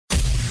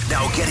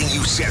Now getting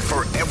you set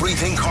for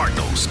everything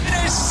Cardinals. In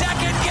his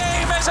second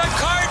game as a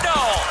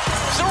Cardinal,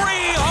 3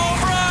 home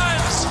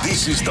runs.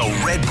 This is the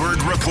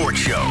Redbird Report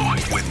Show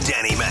with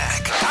Danny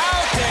Mac.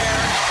 Out there,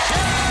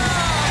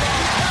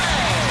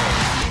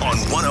 on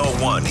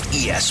 101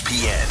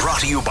 ESPN. Brought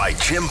to you by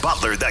Jim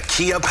Butler, the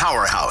Kia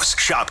Powerhouse.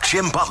 Shop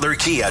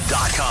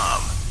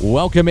JimButlerKia.com.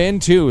 Welcome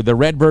into the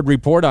Redbird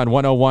Report on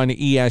 101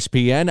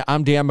 ESPN.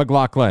 I'm Dan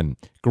McLaughlin.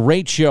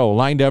 Great show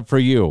lined up for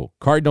you.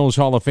 Cardinals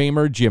Hall of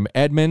Famer Jim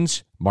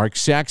Edmonds, Mark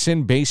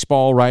Saxon,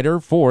 baseball writer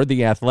for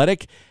The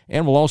Athletic,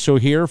 and we'll also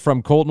hear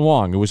from Colton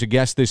Wong, who was a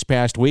guest this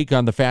past week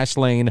on the Fast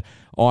Lane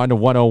on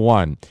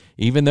 101.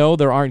 Even though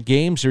there aren't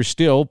games, there's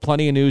still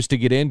plenty of news to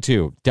get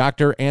into.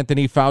 Dr.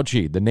 Anthony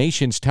Fauci, the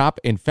nation's top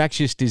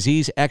infectious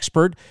disease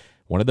expert,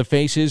 one of the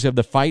faces of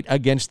the fight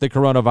against the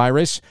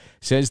coronavirus,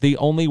 says the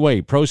only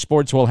way pro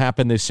sports will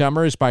happen this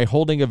summer is by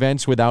holding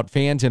events without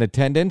fans in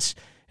attendance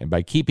and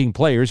by keeping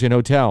players in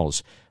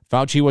hotels.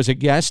 Fauci was a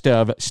guest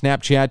of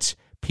Snapchat's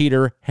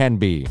Peter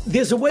Henby.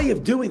 There's a way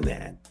of doing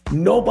that.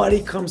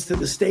 Nobody comes to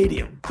the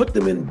stadium. Put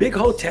them in big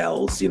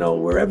hotels,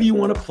 wherever you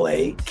want to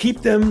play.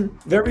 Keep them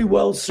very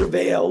well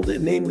surveilled,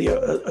 namely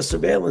a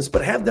surveillance,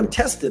 but have them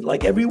tested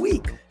like every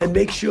week and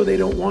make sure they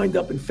don't wind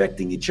up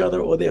infecting each other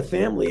or their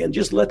family, and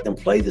just let them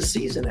play the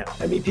season out.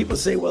 I mean, people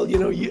say, well,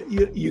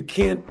 you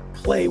can't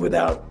play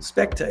without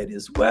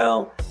spectators.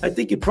 Well, I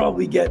think you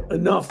probably get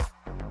enough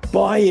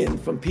buy-in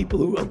from people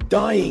who are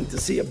dying to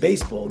see a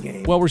baseball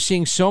game. Well, we're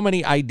seeing so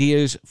many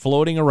ideas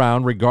floating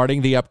around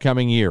regarding the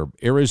upcoming year.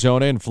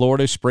 Arizona and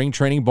Florida spring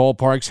training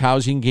ballparks,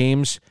 housing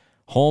games,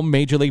 home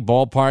Major League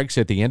ballparks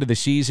at the end of the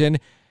season,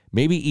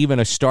 maybe even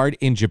a start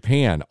in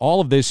Japan.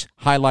 All of this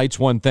highlights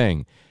one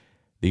thing.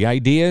 The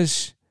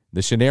ideas,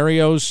 the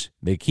scenarios,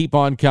 they keep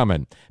on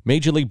coming.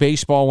 Major League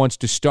Baseball wants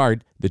to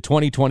start the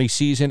 2020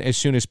 season as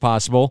soon as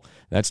possible.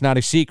 That's not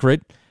a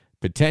secret.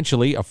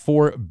 Potentially a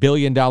 $4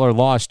 billion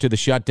loss to the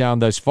shutdown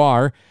thus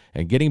far,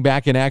 and getting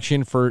back in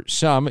action for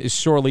some is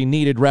sorely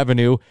needed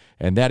revenue,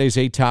 and that is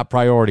a top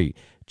priority.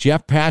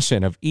 Jeff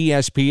Passan of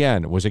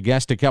ESPN was a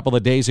guest a couple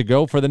of days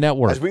ago for the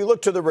network. As we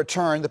look to the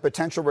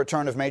potential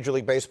return of Major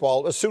League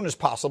Baseball as soon as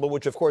possible,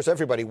 which of course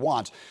everybody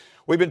wants,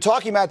 we've been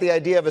talking about the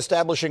idea of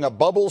establishing a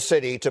bubble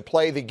city to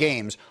play the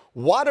games.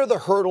 What are the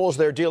hurdles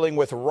they're dealing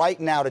with right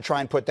now to try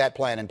and put that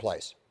plan in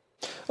place?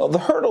 Well, the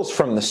hurdles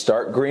from the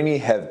start, Greeny,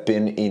 have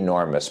been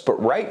enormous. But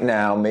right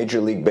now, Major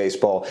League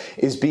Baseball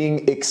is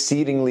being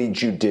exceedingly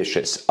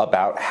judicious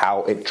about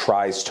how it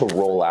tries to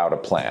roll out a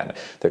plan.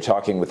 They're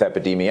talking with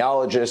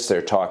epidemiologists,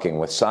 they're talking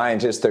with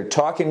scientists, they're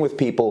talking with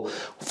people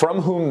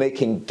from whom they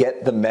can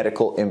get the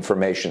medical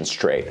information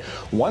straight.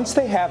 Once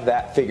they have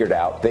that figured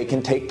out, they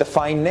can take the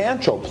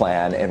financial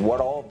plan and what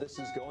all of this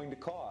is going to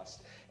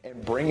cost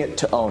and bring it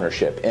to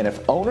ownership. And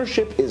if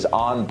ownership is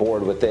on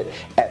board with it,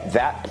 at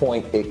that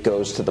point, it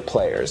goes to the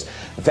players.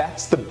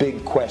 That's the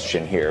big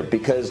question here,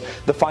 because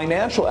the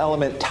financial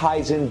element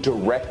ties in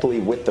directly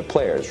with the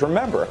players.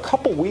 Remember, a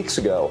couple weeks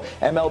ago,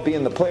 MLB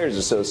and the Players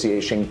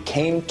Association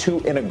came to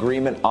an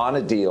agreement on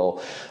a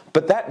deal.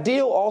 But that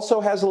deal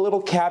also has a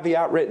little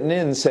caveat written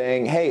in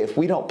saying, hey, if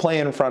we don't play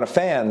in front of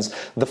fans,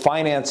 the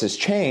finances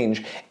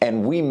change,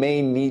 and we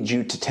may need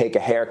you to take a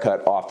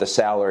haircut off the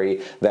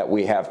salary that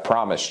we have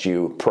promised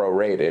you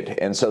prorated.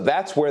 And so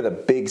that's where the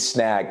big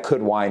snag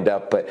could wind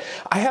up. But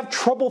I have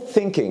trouble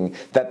thinking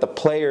that the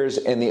players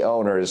and the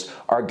owners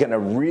are going to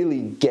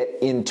really get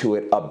into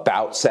it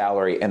about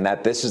salary, and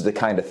that this is the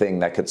kind of thing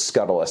that could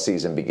scuttle a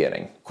season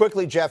beginning.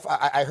 Quickly, Jeff,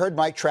 I heard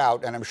Mike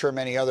Trout, and I'm sure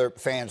many other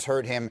fans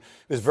heard him,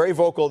 was very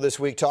vocal this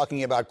week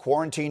talking about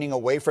quarantining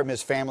away from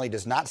his family.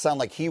 Does not sound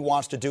like he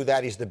wants to do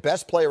that. He's the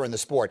best player in the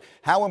sport.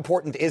 How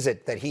important is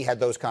it that he had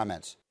those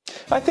comments?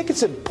 I think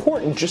it's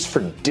important just for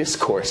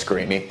discourse,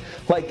 Greeny.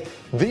 Like,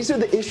 these are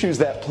the issues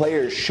that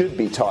players should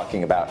be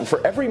talking about. And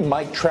for every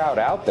Mike Trout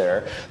out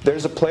there,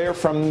 there's a player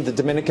from the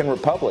Dominican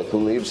Republic who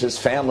leaves his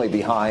family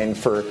behind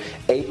for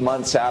 8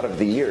 months out of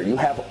the year. You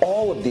have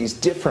all of these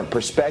different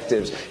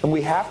perspectives. And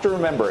we have to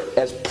remember,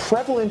 as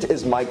prevalent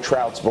as Mike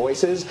Trout's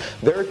voice is,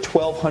 there are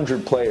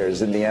 1,200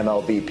 players in the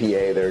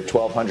MLBPA. There are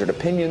 1,200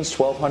 opinions,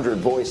 1,200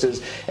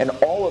 voices. And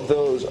all of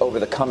those over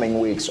the coming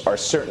weeks are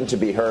certain to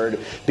be heard,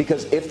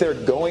 because if they're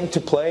going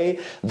to play,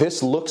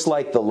 this looks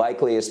like the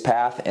likeliest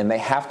path, and they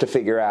have to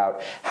figure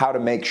out how to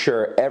make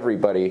sure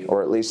everybody,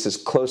 or at least as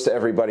close to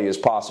everybody as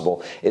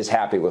possible, is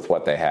happy with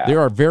what they have. There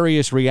are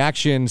various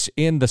reactions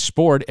in the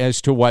sport as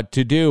to what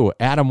to do.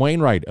 Adam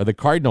Wainwright of the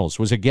Cardinals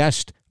was a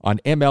guest on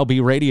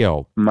MLB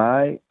Radio.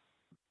 My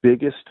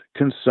biggest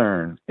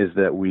concern is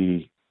that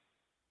we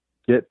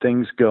get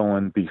things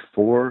going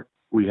before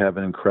we have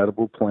an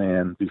incredible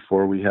plan,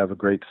 before we have a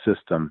great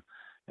system,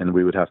 and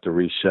we would have to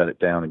re-shut it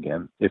down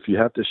again. If you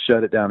have to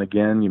shut it down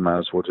again, you might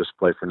as well just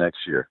play for next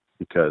year,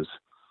 because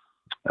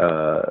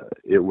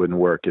it wouldn't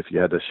work. If you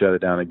had to shut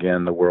it down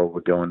again, the world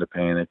would go into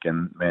panic,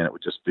 and, man, it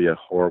would just be a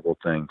horrible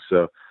thing.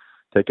 So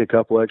take a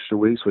couple extra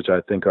weeks, which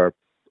I think our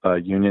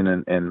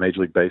union and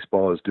Major League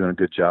Baseball is doing a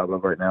good job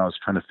of right now, is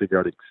trying to figure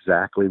out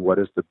exactly what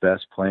is the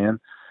best plan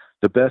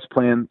the best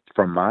plan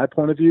from my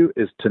point of view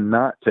is to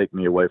not take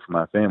me away from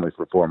my family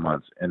for 4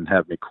 months and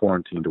have me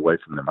quarantined away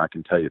from them. I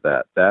can tell you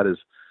that. That is,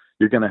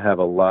 you're going to have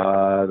a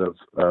lot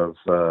of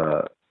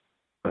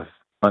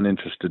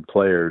uninterested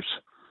players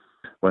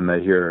when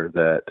they hear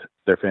that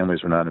their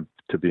families are not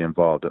to be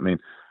involved. I mean,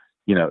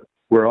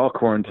 we're all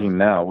quarantined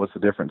now. What's the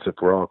difference if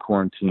we're all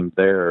quarantined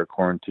there or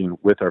quarantined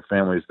with our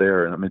families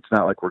there? And I mean, it's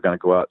not like we're going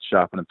to go out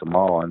shopping at the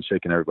mall and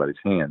shaking everybody's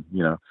hand.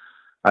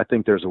 I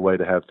think there's a way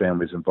to have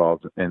families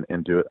involved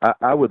and do it.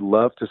 I would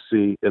love to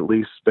see at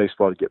least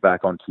baseball to get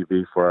back on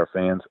TV for our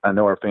fans. I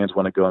know our fans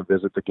want to go and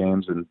visit the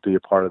games and be a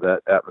part of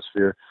that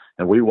atmosphere,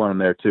 and we want them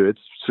there too. It's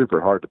super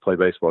hard to play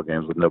baseball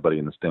games with nobody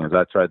in the stands.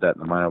 I tried that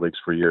in the minor leagues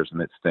for years,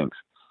 and it stinks.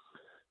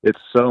 It's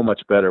so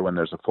much better when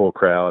there's a full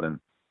crowd and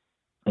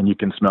you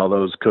can smell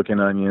those cooking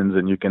onions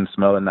and you can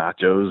smell the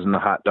nachos and the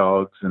hot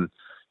dogs and,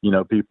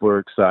 people are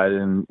excited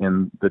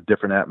and the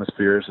different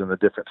atmospheres and the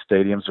different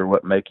stadiums are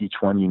what make each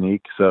one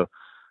unique. So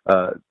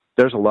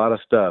there's a lot of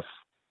stuff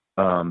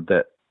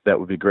that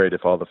would be great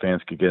if all the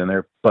fans could get in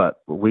there,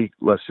 but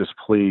let's just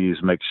please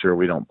make sure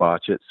we don't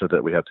botch it so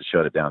that we have to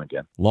shut it down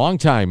again.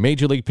 Longtime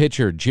Major League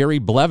pitcher Jerry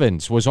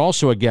Blevins was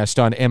also a guest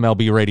on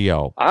MLB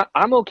Radio.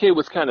 I'm okay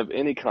with kind of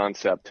any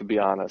concept, to be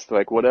honest.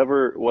 Like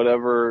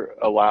whatever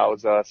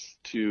allows us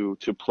to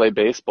play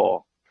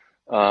baseball.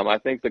 I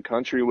think the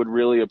country would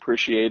really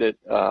appreciate it.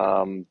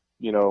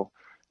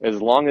 As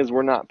long as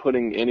we're not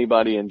putting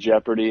anybody in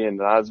jeopardy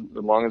and as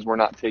long as we're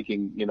not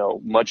taking,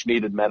 much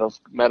needed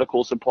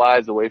medical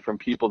supplies away from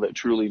people that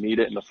truly need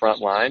it in the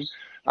front line,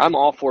 I'm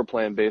all for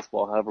playing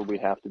baseball however we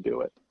have to do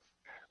it.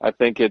 I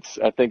think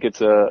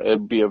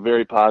it'd be a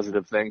very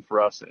positive thing for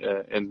us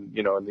in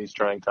these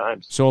trying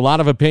times. So a lot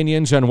of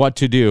opinions on what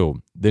to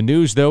do. The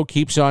news, though,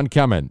 keeps on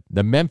coming.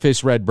 The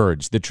Memphis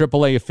Redbirds, the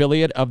AAA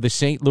affiliate of the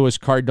St. Louis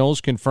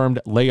Cardinals, confirmed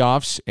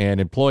layoffs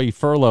and employee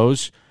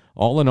furloughs.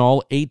 All in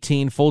all,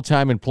 18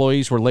 full-time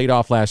employees were laid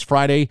off last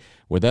Friday,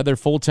 with other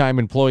full-time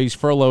employees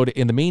furloughed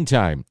in the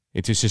meantime.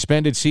 It's a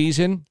suspended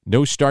season,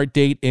 no start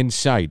date in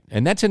sight.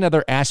 And that's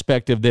another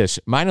aspect of this.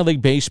 Minor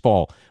League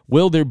Baseball.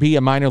 Will there be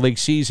a minor league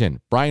season?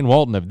 Brian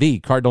Walton of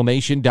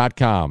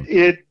thecardinalnation.com.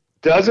 It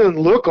doesn't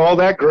look all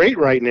that great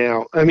right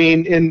now. I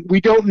mean, and we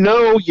don't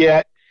know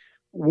yet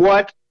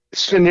what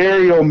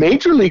scenario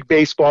Major League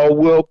Baseball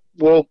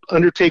will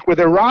undertake with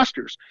their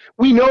rosters.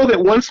 We know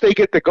that once they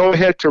get the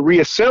go-ahead to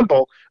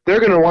reassemble, they're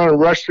going to want to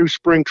rush through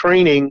spring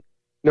training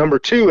number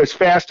 2 as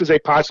fast as they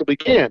possibly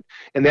can.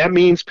 And that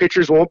means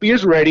pitchers won't be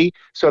as ready,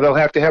 so they'll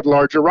have to have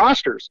larger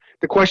rosters.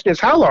 The question is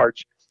how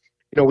large?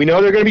 We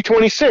know they're going to be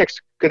 26.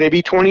 Could they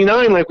be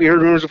 29 like we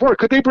heard rumors before?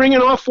 Could they bring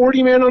in all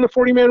 40 men on the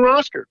 40-man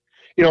roster?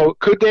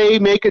 Could they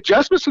make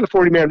adjustments to the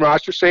 40-man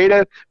roster, say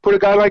to put a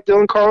guy like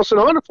Dylan Carlson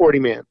on a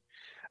 40-man?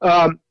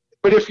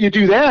 But if you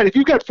do that, if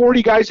you've got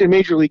 40 guys in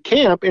Major League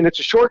camp and it's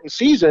a shortened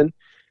season,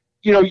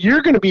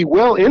 you're going to be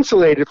well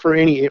insulated from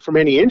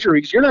any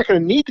injuries. You're not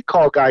going to need to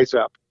call guys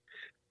up.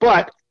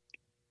 But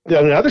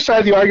the other side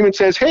of the argument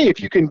says, hey,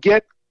 if you can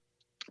get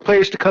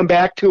players to come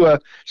back to a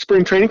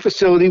spring training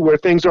facility where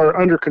things are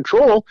under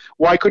control,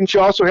 why couldn't you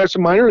also have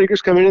some minor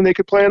leaguers come in and they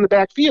could play on the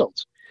back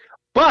fields?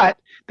 But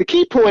the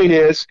key point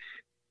is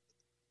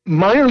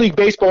minor league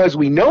baseball as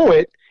we know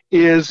it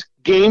is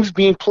games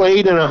being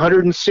played in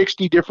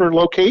 160 different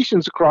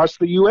locations across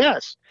the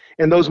U.S.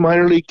 And those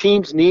minor league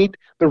teams need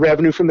the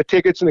revenue from the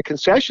tickets and the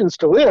concessions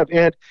to live.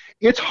 And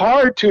it's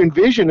hard to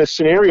envision a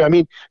scenario. I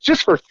mean,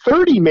 just for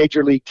 30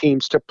 major league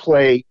teams to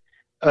play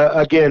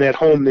again at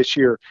home this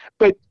year.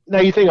 But now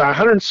you think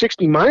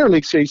 160 minor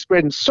league cities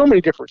spread in so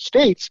many different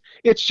states,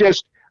 it's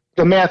just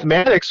the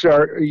mathematics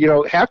are,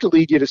 have to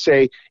lead you to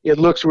say it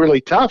looks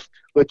really tough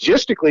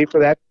logistically for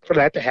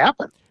that to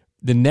happen.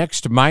 The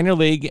next minor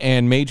league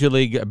and Major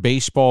League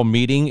Baseball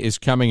meeting is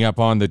coming up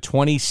on the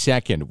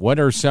 22nd. What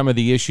are some of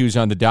the issues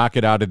on the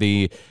docket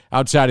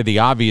outside of the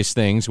obvious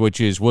things,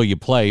 which is will you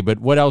play, but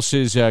what else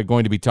is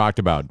going to be talked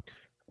about?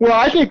 Well,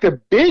 I think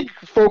the big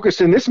focus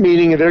in this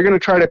meeting, they're going to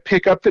try to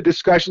pick up the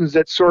discussions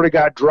that sort of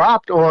got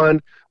dropped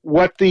on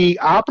what the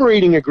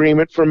operating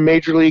agreement from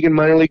Major League and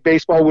Minor League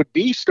Baseball would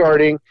be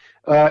starting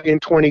in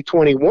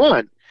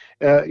 2021.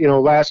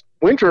 Last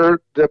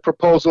winter, the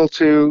proposal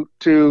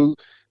to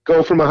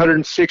go from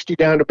 160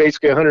 down to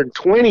basically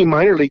 120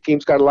 minor league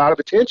teams got a lot of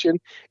attention,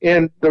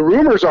 and the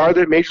rumors are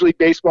that Major League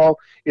Baseball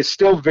is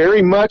still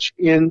very much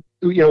in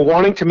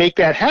wanting to make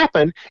that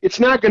happen.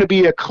 It's not going to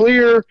be a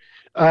clear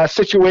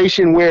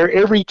situation where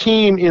every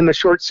team in the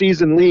short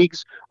season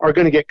leagues are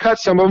going to get cut.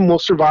 Some of them will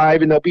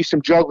survive, and there'll be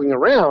some juggling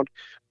around.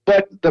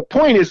 But the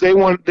point is they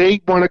want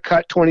to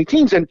cut 20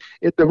 teams, and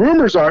the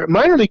rumors are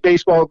minor league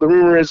baseball. The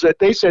rumor is that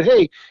they said,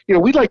 hey,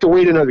 we'd like to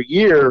wait another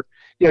year.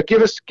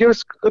 Give us.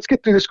 Let's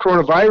get through this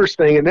coronavirus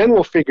thing, and then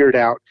we'll figure it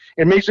out.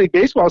 And Major League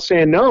Baseball is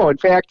saying no. In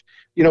fact,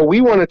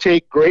 we want to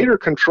take greater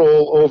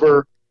control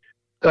over,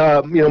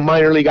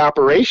 minor league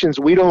operations.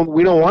 We don't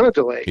want to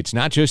delay. It's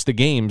not just the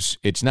games.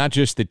 It's not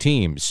just the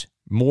teams.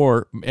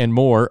 More and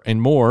more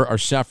and more are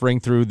suffering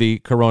through the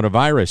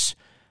coronavirus.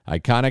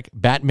 Iconic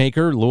bat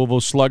maker Louisville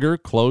Slugger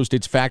closed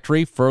its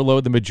factory,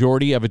 furloughed the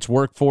majority of its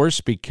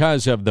workforce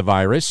because of the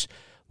virus.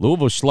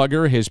 Louisville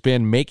Slugger has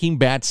been making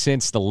bats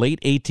since the late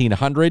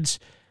 1800s.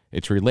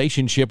 Its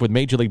relationship with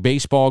Major League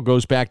Baseball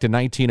goes back to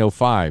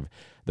 1905.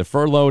 The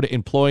furloughed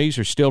employees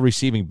are still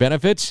receiving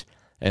benefits,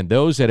 and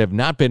those that have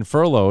not been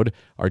furloughed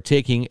are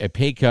taking a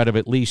pay cut of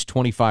at least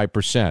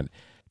 25%.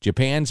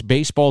 Japan's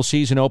baseball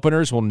season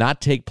openers will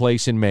not take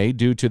place in May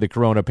due to the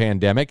corona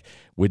pandemic,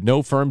 with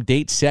no firm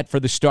date set for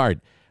the start.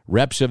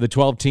 Reps of the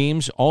 12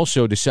 teams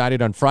also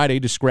decided on Friday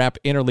to scrap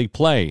interleague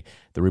play,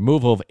 the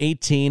removal of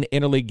 18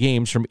 interleague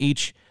games from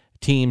each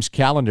team's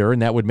calendar,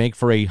 and that would make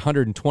for a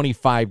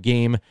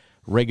 125-game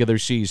regular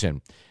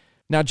season.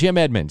 Now, Jim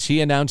Edmonds,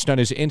 he announced on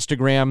his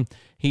Instagram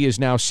he is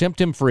now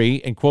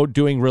symptom-free and, quote,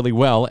 doing really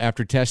well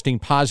after testing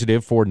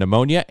positive for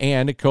pneumonia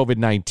and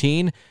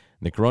COVID-19,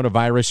 the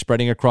coronavirus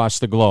spreading across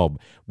the globe.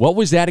 What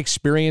was that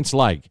experience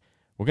like?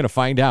 We're going to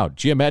find out.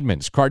 Jim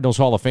Edmonds, Cardinals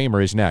Hall of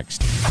Famer, is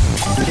next.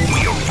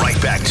 We are right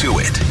back to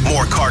it.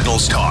 More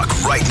Cardinals talk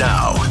right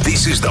now.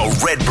 This is the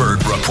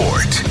Redbird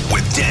Report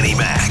with Danny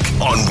Mac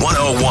on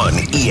 101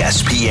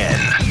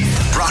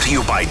 ESPN. Brought to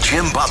you by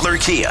Jim Butler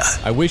Kia.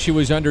 I wish it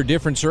was under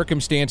different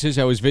circumstances.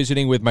 I was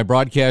visiting with my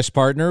broadcast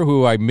partner,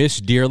 who I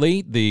miss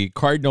dearly, the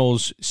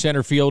Cardinals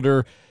center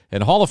fielder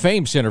and Hall of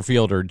Fame center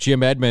fielder,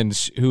 Jim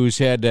Edmonds, who's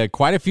had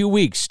quite a few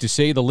weeks, to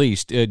say the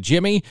least.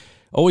 Jimmy,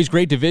 always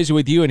great to visit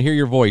with you and hear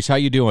your voice. How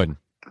you doing?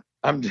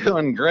 I'm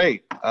doing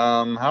great.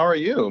 How are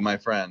you, my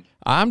friend?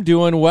 I'm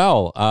doing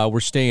well.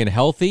 We're staying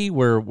healthy.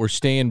 We're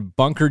staying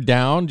bunkered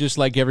down just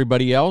like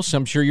everybody else.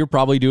 I'm sure you're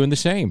probably doing the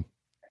same.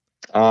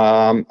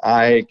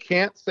 I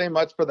can't say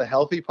much for the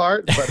healthy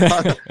part,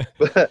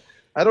 but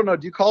I don't know.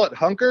 Do you call it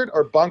hunkered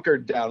or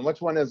bunkered down? Which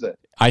one is it?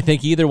 I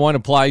think either one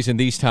applies in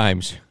these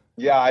times.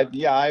 Yeah,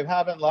 I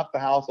haven't left the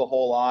house a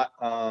whole lot.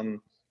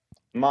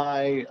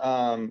 My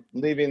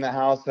leaving the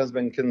house has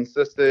been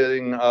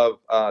consisting of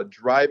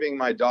driving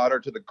my daughter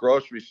to the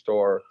grocery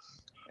store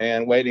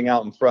and waiting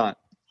out in front.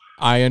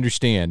 I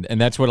understand, and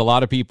that's what a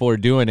lot of people are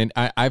doing. And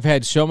I've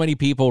had so many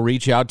people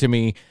reach out to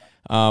me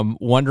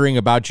wondering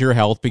about your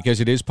health,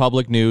 because it is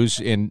public news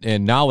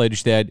and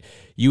knowledge that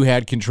you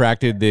had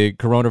contracted the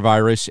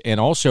coronavirus and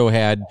also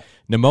had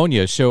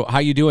pneumonia. So how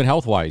you doing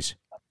health-wise?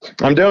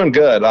 I'm doing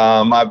good.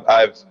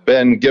 I've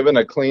been given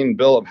a clean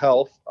bill of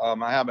health.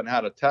 I haven't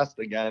had a test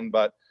again,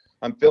 but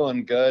I'm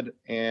feeling good.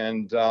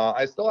 And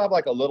I still have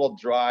like a little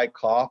dry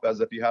cough,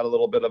 as if you had a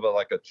little bit of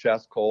a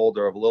chest cold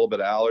or a little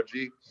bit of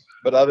allergy.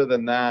 But other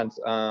than that,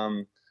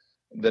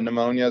 the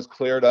pneumonia is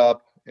cleared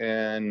up.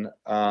 And,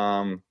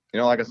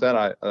 like I said,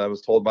 I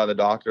was told by the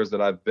doctors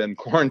that I've been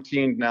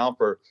quarantined now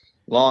for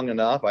long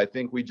enough. I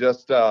think we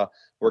just,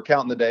 we're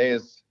counting the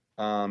days.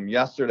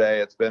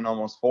 Yesterday, it's been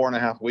almost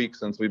 4.5 weeks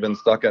since we've been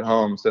stuck at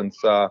home since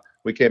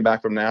we came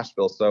back from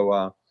Nashville.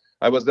 So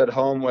I was at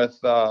home with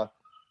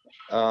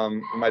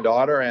my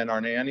daughter and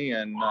our nanny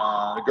and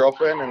a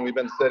girlfriend, and we've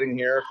been sitting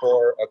here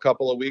for a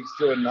couple of weeks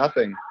doing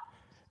nothing.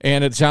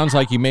 And it sounds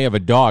like you may have a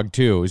dog,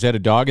 too. Is that a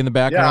dog in the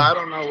background? Yeah, I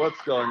don't know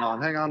what's going on.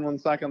 Hang on one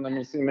second. Let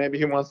me see. Maybe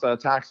he wants to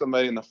attack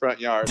somebody in the front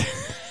yard.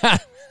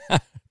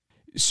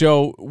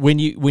 So when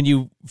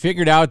you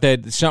figured out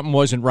that something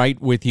wasn't right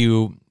with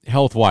you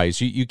health-wise,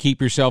 you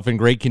keep yourself in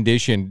great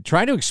condition.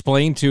 Try to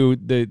explain to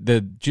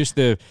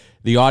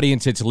the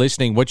audience that's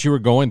listening what you were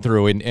going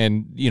through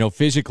and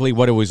physically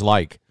what it was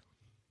like.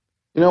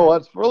 You know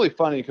what's really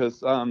funny, because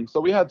so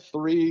we had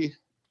 3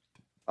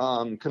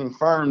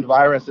 confirmed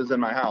viruses in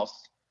my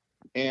house,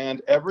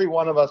 and every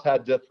one of us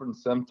had different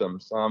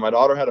symptoms. My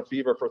daughter had a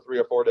fever for 3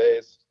 or 4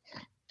 days.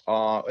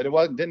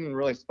 Didn't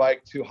really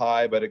spike too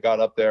high, but it got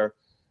up there.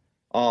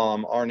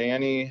 Our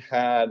nanny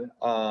had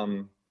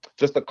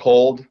just a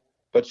cold,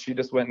 but she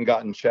just went and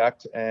gotten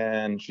checked,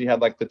 and she had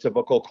like the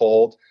typical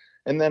cold.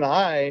 And then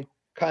I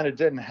kind of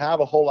didn't have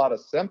a whole lot of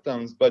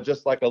symptoms, but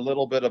just like a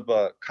little bit of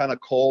a kind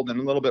of cold and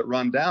a little bit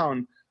run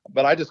down,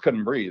 but I just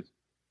couldn't breathe.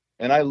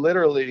 And I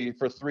literally,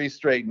 for 3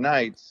 straight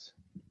nights,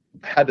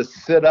 had to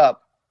sit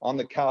up on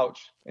the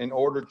couch in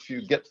order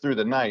to get through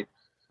the night.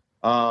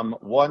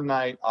 One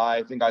night,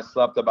 I think I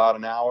slept about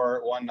an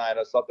hour. One night,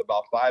 I slept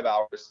about 5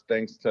 hours,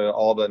 thanks to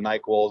all the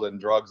NyQuil and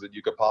drugs that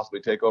you could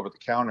possibly take over the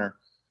counter.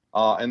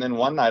 And then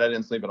one night, I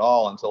didn't sleep at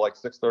all until like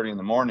 6:30 in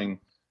the morning.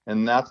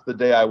 And that's the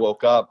day I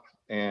woke up,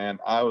 and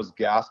I was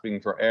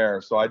gasping for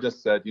air. So I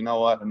just said, you know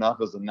what?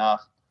 Enough is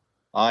enough.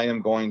 I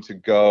am going to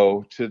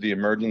go to the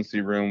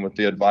emergency room with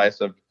the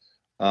advice of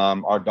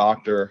our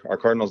doctor, our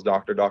Cardinals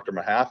doctor, Dr.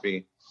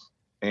 Mahaffey.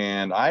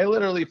 And I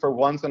literally, for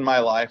once in my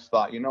life,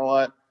 thought, you know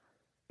what?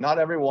 Not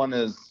everyone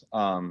is,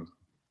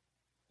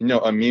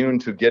 immune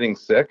to getting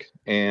sick.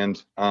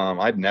 And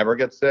I'd never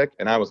get sick.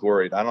 And I was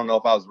worried. I don't know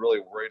if I was really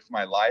worried for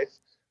my life,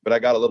 but I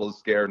got a little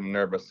scared and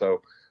nervous.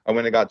 So I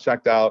went and got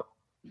checked out,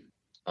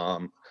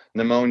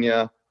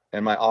 pneumonia,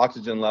 and my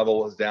oxygen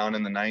level was down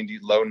in the 90s,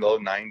 low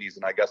 90s.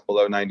 And I guess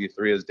below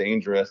 93 is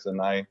dangerous.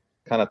 And I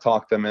kind of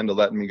talked them into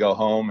letting me go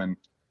home. And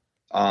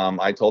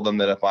I told them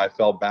that if I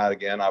felt bad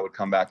again, I would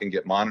come back and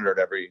get monitored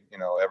every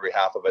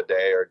half of a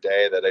day or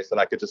day, that they said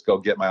I could just go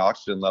get my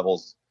oxygen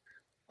levels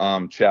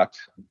checked.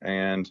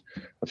 And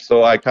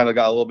so I kind of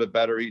got a little bit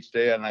better each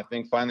day. And I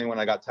think finally when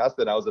I got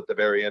tested, I was at the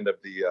very end of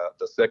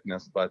the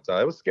sickness, but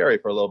it was scary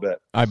for a little bit.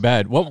 I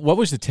bet. What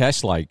was the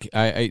test like?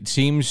 It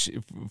seems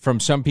from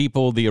some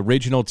people the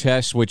original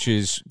test, which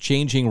is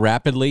changing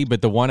rapidly,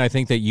 but the one I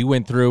think that you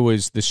went through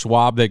is the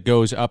swab that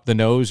goes up the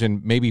nose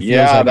and maybe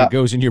feels like it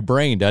goes in your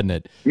brain, doesn't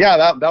it? Yeah,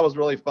 that was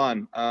really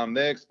fun.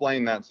 They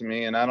explained that to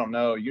me, and I don't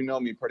know, you know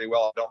me pretty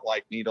well. I don't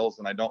like needles,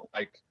 and I don't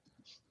like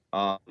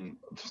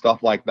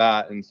stuff like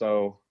that. And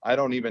so I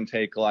don't even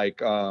take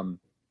like,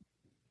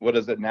 what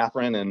is it,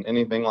 Nafrin and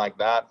anything like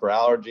that for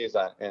allergies.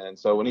 And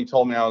so when he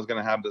told me I was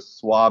going to have this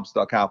swab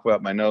stuck halfway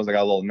up my nose, I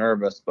got a little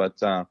nervous, but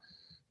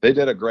they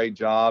did a great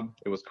job.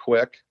 It was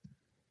quick.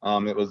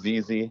 It was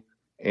easy.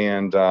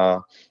 And,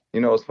 it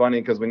was funny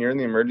because when you're in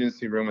the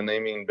emergency room and they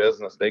mean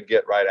business, they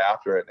get right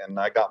after it. And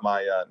I got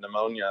my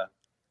pneumonia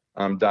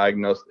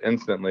diagnosed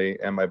instantly,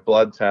 and my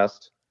blood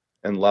test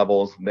and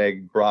levels they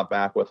brought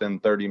back within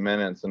 30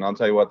 minutes. And I'll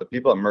tell you what, the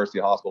people at Mercy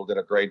Hospital did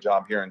a great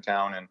job here in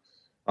town. And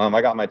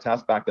I got my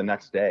test back the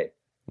next day.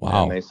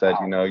 Wow. And they said,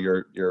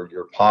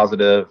 you're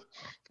positive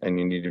and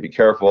you need to be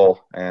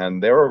careful.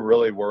 And they were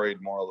really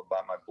worried more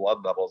about my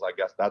blood levels. I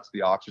guess that's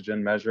the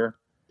oxygen measure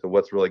to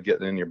what's really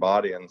getting in your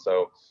body. And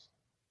so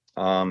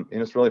and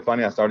it's really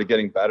funny. I started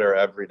getting better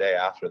every day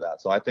after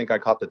that. So I think I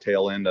caught the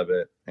tail end of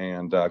it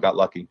and got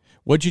lucky.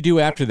 What'd you do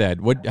after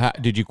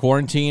that? Did you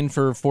quarantine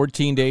for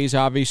 14 days,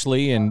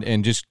 obviously,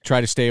 and just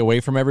try to stay away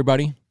from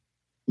everybody?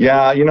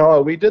 Yeah,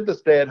 we did the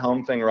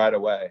stay-at-home thing right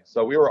away.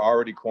 So we were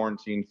already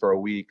quarantined for a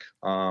week.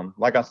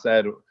 Like I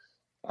said,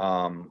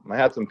 I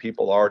had some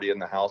people already in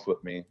the house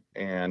with me.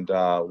 And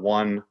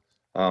one,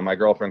 my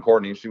girlfriend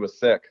Courtney, she was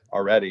sick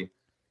already,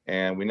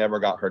 and we never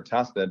got her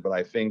tested. But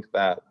I think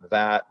that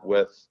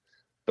with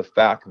the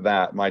fact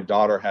that my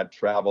daughter had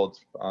traveled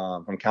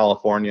from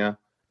California,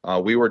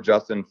 we were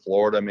just in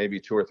Florida maybe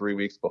 2 or 3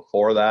 weeks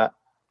before that.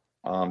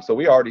 So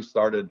we already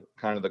started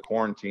kind of the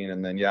quarantine.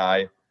 And then,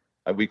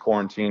 we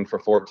quarantined for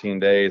 14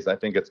 days. I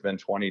think it's been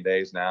 20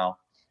 days now,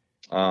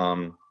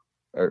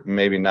 or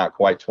maybe not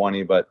quite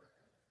 20, but,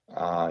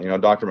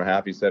 Dr.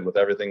 Mahaffey said with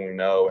everything we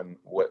know and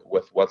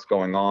with what's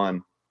going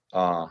on,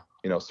 a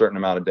certain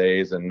amount of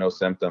days and no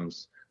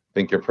symptoms, I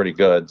think you're pretty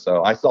good.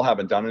 So I still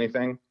haven't done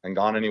anything and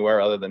gone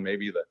anywhere other than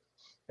maybe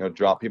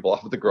drop people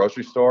off at the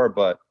grocery store,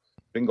 but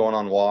been going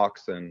on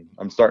walks and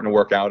I'm starting to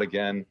work out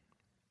again.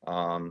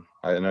 I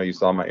know you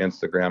saw my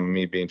Instagram,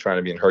 me trying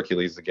to be in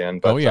Hercules again,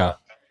 but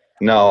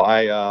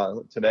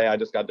no, today I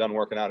just got done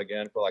working out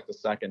again for like the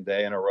second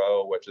day in a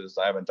row, which is,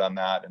 I haven't done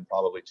that in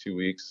probably 2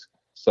 weeks.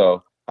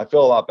 So I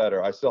feel a lot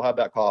better. I still have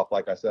that cough,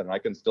 like I said, and I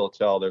can still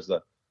tell there's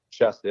a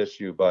chest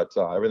issue, but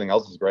everything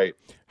else is great.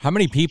 How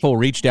many people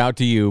reached out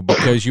to you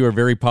because you were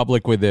very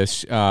public with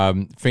this?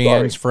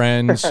 Fans,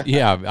 friends?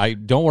 Yeah,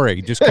 don't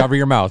worry. Just cover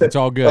your mouth. It's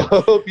all good. I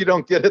hope you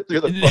don't get it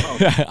through the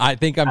phone. I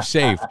think I'm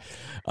safe.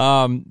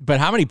 But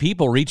how many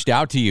people reached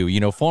out to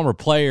you? Former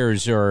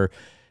players or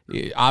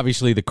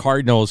obviously the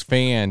Cardinals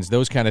fans,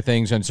 those kind of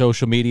things on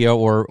social media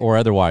or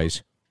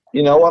otherwise?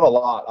 You know what? A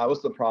lot. I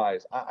was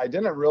surprised. I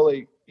didn't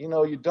really,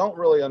 you don't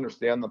really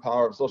understand the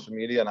power of social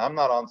media, and I'm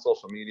not on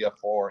social media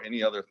for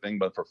any other thing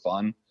but for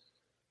fun.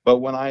 But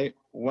when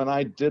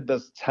I did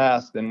this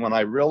test and when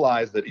I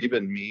realized that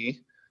even me,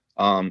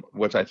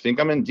 which I think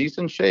I'm in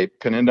decent shape,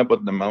 can end up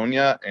with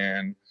pneumonia,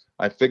 and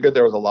I figured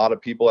there was a lot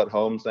of people at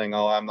home saying,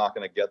 oh, I'm not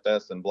going to get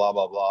this and blah,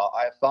 blah, blah.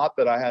 I thought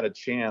that I had a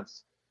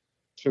chance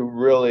to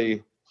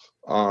really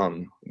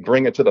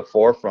bring it to the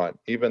forefront,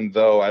 even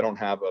though I don't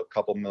have a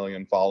couple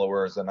million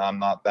followers and I'm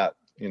not that,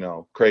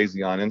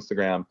 crazy on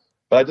Instagram.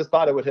 But I just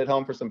thought it would hit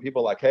home for some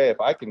people like, hey,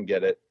 if I can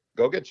get it,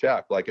 go get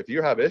checked. Like if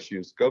you have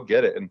issues, go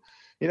get it. And,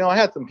 I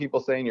had some people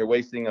saying you're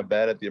wasting a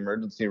bed at the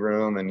emergency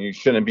room and you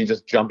shouldn't be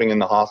just jumping in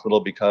the hospital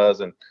because,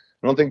 and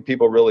I don't think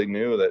people really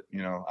knew that,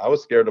 I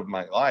was scared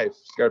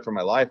for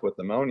my life with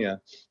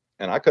pneumonia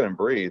and I couldn't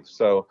breathe.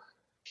 So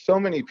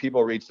many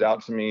people reached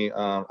out to me.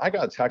 I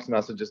got text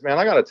messages, man.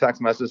 I got a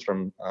text message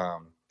from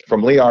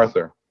Lee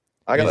Arthur.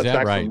 I got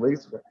from Lee.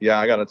 Yeah,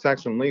 I got a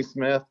text from Lee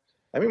Smith.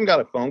 I even got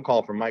a phone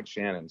call from Mike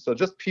Shannon. So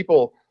just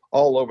people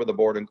all over the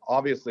board, and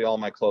obviously all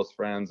my close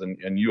friends, and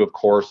you, of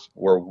course,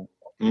 were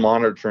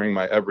monitoring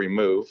my every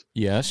move.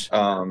 Yes.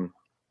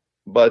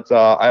 But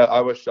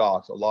I was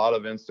shocked. A lot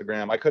of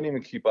Instagram. I couldn't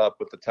even keep up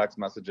with the text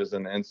messages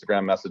and the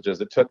Instagram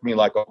messages. It took me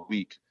like a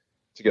week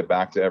to get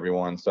back to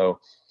everyone. So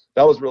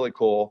that was really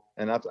cool.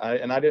 And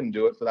I didn't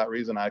do it for that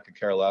reason. I could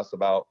care less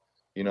about,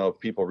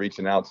 people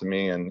reaching out to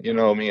me. And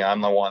me,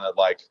 I'm the one that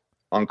like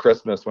on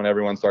Christmas when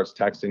everyone starts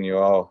texting you,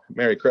 oh,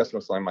 Merry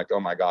Christmas. I'm like, oh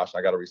my gosh,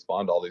 I got to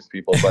respond to all these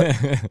people.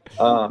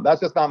 But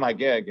that's just not my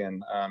gig.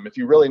 And if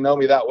you really know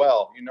me that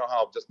well, you know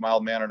how just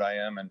mild-mannered I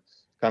am and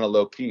kind of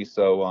low key.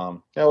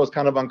 So it was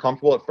kind of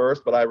uncomfortable at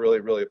first, but I really,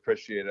 really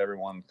appreciate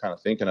everyone kind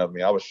of thinking of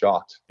me. I was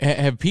shocked.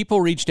 Have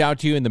people reached out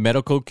to you in the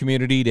medical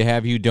community to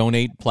have you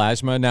donate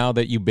plasma now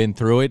that you've been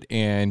through it?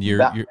 And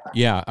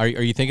are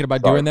you thinking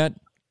about doing that?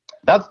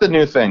 That's the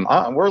new thing.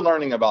 We're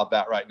learning about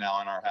that right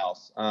now in our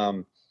house.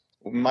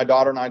 My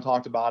daughter and I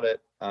talked about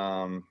it.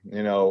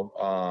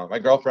 My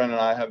girlfriend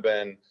and I have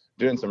been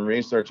doing some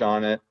research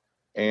on it,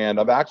 and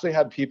I've actually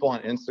had people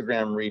on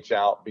Instagram reach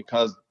out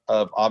because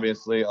of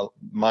obviously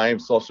my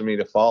social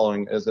media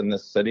following is in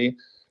this city.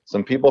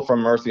 Some people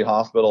from Mercy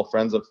Hospital,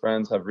 friends of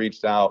friends, have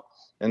reached out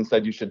and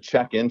said you should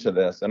check into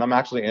this. And I'm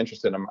actually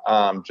interested.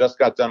 I'm just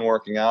got done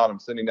working out. I'm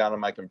sitting down on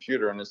my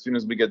computer, and as soon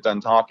as we get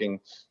done talking,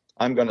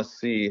 I'm going to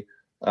see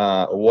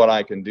what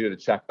I can do to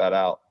check that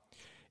out.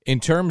 In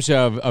terms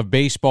of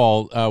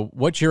baseball,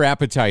 what's your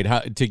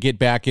appetite to get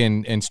back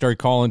in and start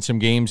calling some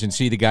games and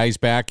see the guys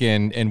back?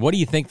 And what do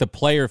you think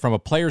from a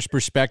player's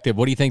perspective,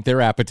 what do you think their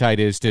appetite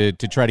is to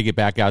try to get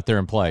back out there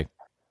and play?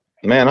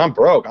 Man, I'm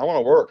broke. I want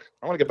to work.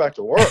 I want to get back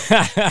to work.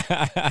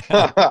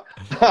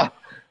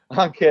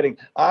 I'm kidding.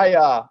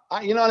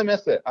 I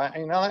miss it.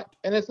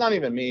 And it's not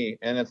even me,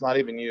 and it's not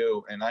even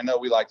you. And I know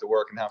we like to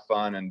work and have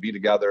fun and be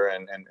together,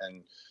 and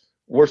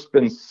we're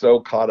been so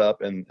caught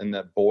up in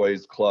that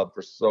boys club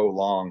for so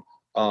long.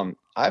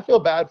 I feel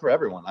bad for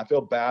everyone. I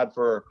feel bad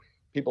for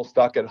people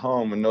stuck at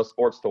home and no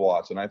sports to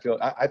watch. And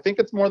I think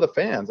it's more the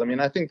fans. I mean,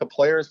 I think the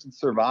players can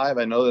survive.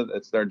 I know that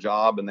it's their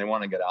job and they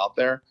want to get out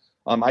there.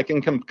 I can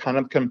kind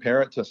of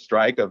compare it to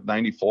strike of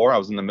 94. I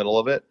was in the middle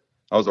of it.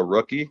 I was a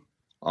rookie.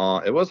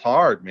 It was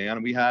hard,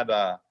 man. We had,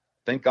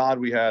 thank God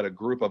we had a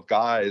group of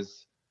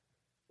guys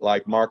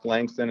like Mark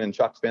Langston and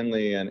Chuck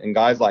Finley and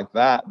guys like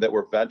that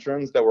were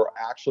veterans that were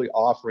actually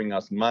offering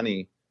us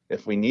money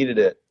if we needed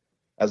it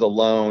as a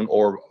loan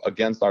or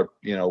against our,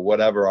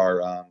 whatever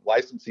our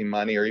licensing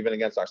money, or even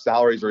against our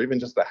salaries, or even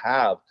just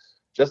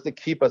to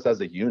keep us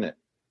as a unit.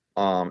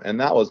 And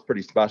that was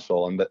pretty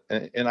special.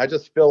 And I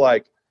just feel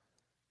like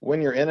when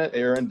you're in it,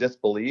 you're in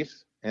disbelief.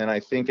 And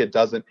I think it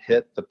doesn't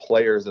hit the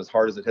players as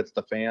hard as it hits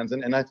the fans.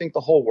 And I think the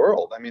whole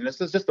world. I mean,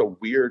 this is just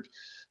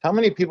how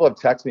many people have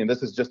texted me,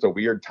 this is just a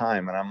weird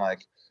time? And I'm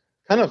like,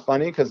 kind of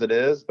funny because it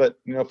is. But,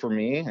 for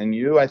me and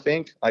you, I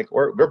think, like,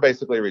 we're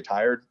basically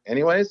retired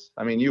anyways.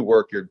 I mean, you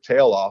work your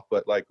tail off,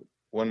 but, like,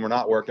 when we're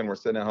not working, we're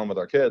sitting at home with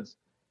our kids.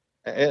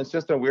 And it's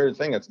just a weird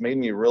thing. It's made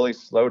me really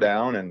slow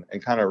down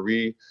and kind of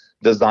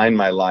redesign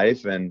my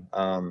life. And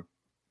I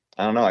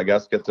don't know, I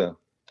guess get to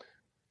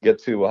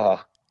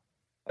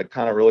I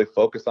kind of really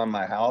focus on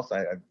my house.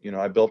 I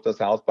built this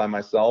house by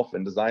myself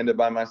and designed it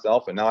by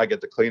myself, and now I get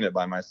to clean it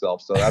by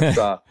myself. So that's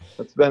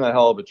that's been a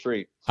hell of a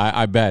treat.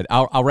 I bet.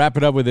 I'll wrap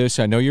it up with this.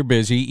 I know you're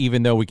busy,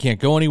 even though we can't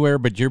go anywhere,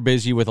 but you're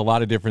busy with a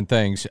lot of different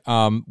things.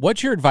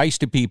 What's your advice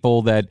to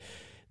people that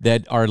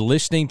are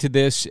listening to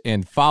this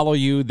and follow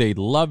you? They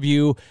love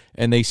you,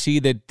 and they see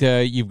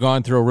that you've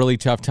gone through a really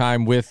tough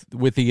time with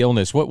the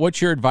illness.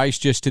 What's your advice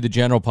just to the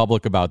general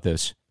public about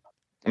this?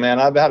 Man,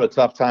 I've had a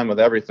tough time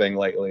with everything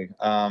lately.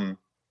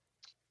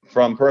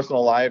 From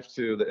personal life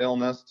to the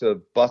illness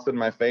to busted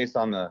my face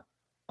on the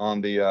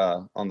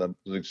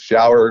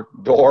shower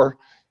door.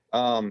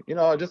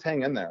 Just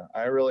hang in there.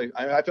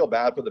 I feel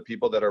bad for the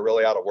people that are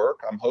really out of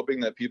work. I'm hoping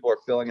that people are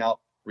filling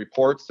out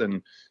reports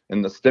and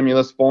the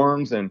stimulus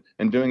forms and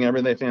doing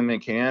everything they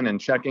can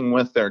and checking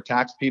with their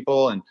tax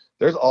people. And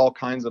there's all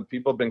kinds of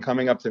people been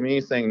coming up to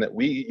me saying that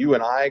you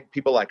and I,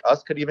 people like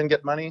us, could even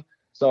get money.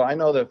 So I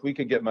know that if we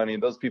could get money,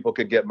 those people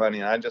could get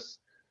money. And I just,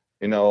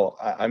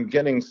 I'm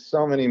getting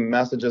so many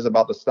messages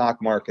about the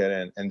stock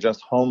market and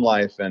just home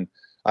life. And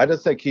I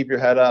just say, keep your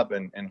head up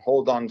and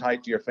hold on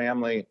tight to your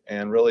family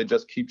and really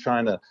just keep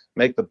trying to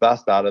make the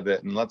best out of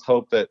it. And let's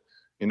hope that,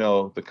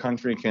 the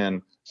country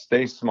can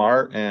stay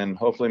smart, and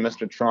hopefully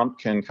Mr. Trump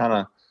can kind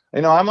of,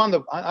 I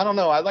don't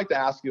know. I'd like to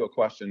ask you a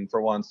question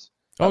for once.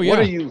 Oh,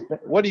 yeah.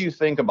 What do you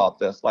think about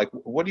this? Like,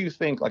 what do you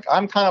think? Like,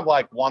 I'm kind of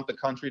like want the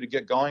country to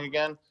get going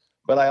again,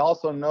 but I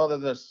also know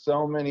that there's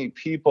so many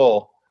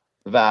people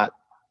that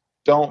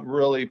don't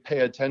really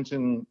pay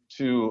attention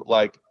to,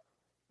 like,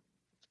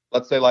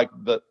 let's say, like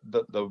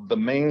the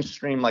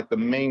mainstream, like the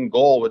main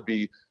goal would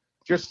be,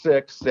 if you're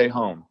sick, stay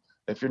home.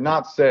 If you're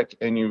not sick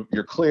and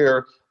you're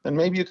clear, then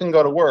maybe you can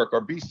go to work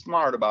or be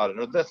smart about it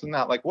or this and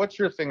that. Like, what's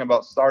your thing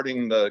about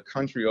starting the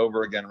country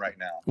over again right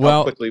now?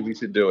 How quickly we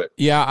should do it?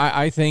 Yeah,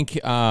 I think,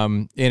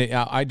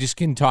 I just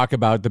can talk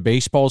about the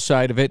baseball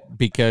side of it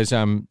because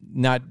I'm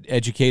not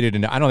educated,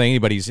 and I don't think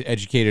anybody's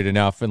educated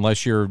enough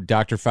unless you're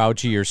Dr.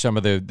 Fauci or some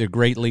of the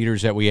great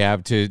leaders that we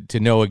have to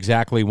know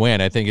exactly when.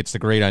 I think it's the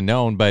great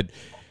unknown, but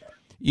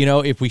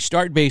if we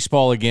start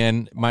baseball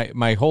again,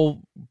 my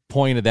whole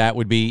point of that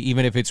would be,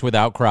 even if it's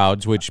without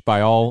crowds, which by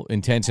all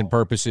intents and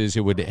purposes it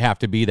would have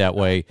to be that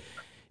way,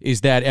 is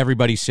that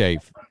everybody's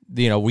safe.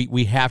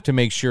 We have to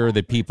make sure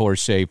that people are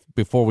safe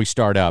before we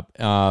start up,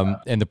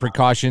 and the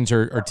precautions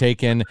are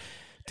taken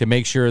to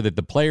make sure that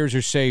the players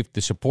are safe,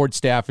 the support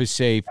staff is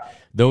safe,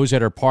 those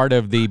that are part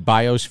of the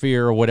biosphere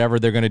or whatever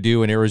they're going to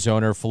do in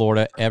Arizona or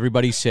Florida,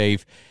 everybody's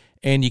safe.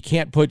 And you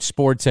can't put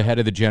sports ahead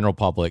of the general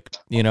public.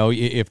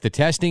 If the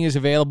testing is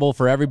available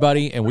for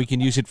everybody and we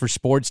can use it for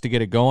sports to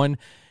get it going,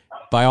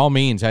 by all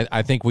means,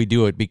 I think we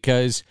do it,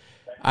 because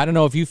I don't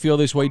know if you feel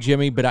this way,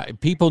 Jimmy,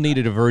 but people need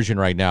a diversion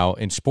right now,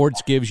 and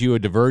sports gives you a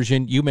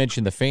diversion. You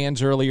mentioned the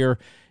fans earlier.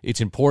 It's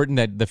important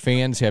that the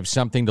fans have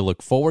something to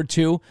look forward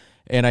to,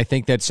 And I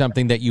think that's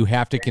something that you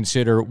have to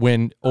consider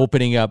when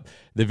opening up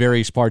the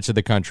various parts of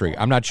the country.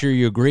 I'm not sure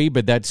you agree,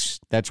 but that's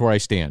where I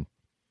stand.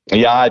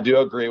 Yeah, I do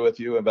agree with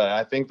you. But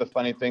I think the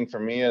funny thing for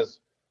me is,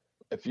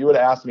 if you would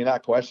have asked me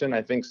that question,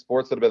 I think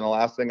sports would have been the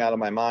last thing out of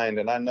my mind.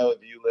 And I know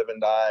that you live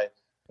and die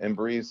and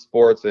breathe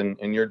sports, and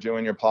you're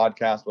doing your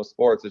podcast with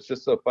sports. It's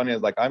just so funny.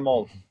 It's like I'm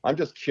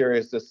just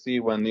curious to see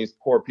when these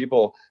poor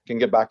people can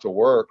get back to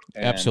work.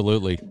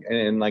 Absolutely.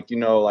 And like, I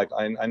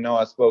know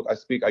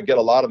I get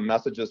a lot of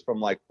messages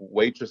from like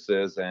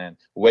waitresses and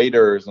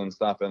waiters and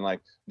stuff, and like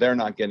they're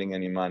not getting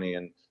any money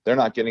and they're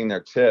not getting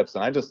their tips.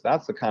 And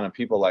that's the kind of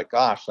people like,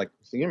 gosh, like,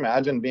 can you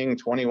imagine being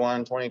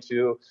 21,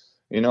 22,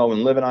 and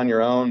living on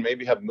your own,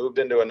 maybe have moved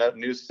into a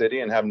new city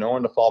and have no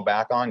one to fall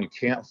back on. You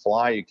can't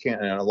fly. You can't.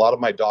 And a lot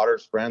of my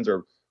daughter's friends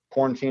are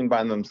quarantined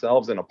by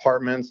themselves in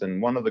apartments.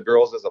 And one of the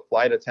girls is a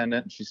flight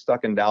attendant and she's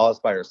stuck in Dallas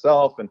by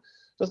herself. And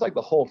just like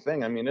the whole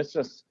thing. I mean, it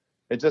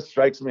just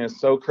strikes me as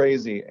so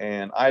crazy.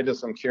 And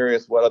I'm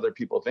curious what other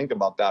people think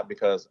about that,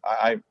 because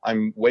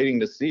I'm waiting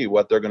to see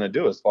what they're going to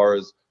do as far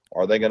as,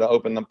 are they going to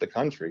open up the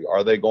country?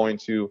 Are they going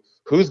to,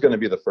 who's going to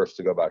be the first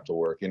to go back to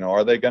work?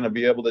 Are they going to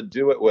be able to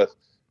do it with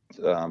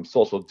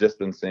social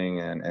distancing,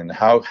 and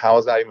how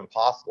is that even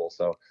possible?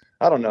 So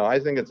I don't know. I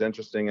think it's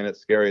interesting and it's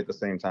scary at the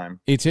same time.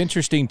 It's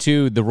interesting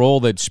too, the role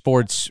that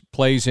sports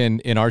plays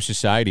in our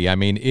society. I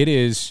mean,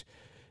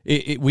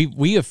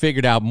 we have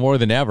figured out more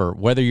than ever,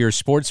 whether you're a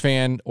sports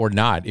fan or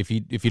not. If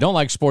you don't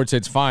like sports,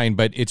 it's fine,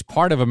 but it's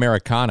part of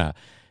Americana.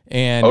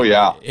 And oh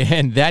yeah,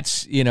 and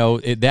that's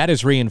that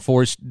is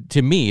reinforced,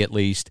 to me at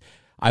least.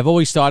 I've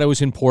always thought it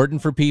was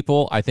important for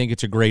people. I think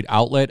it's a great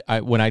outlet.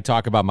 When I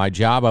talk about my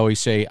job, I always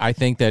say I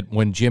think that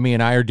when Jimmy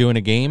and I are doing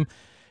a game,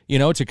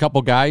 it's a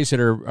couple guys that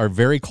are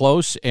very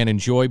close and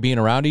enjoy being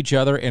around each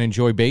other and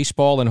enjoy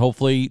baseball, and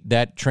hopefully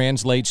that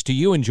translates to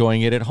you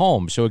enjoying it at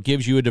home. So it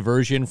gives you a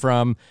diversion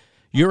from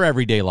your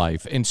everyday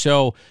life. And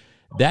so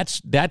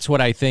that's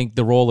what I think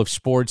the role of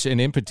sports, and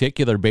in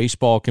particular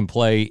baseball, can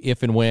play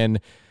if and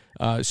when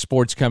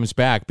sports comes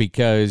back,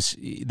 because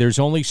there's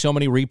only so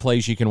many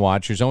replays you can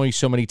watch. There's only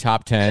so many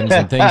top tens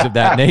and things of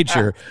that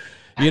nature.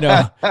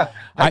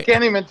 I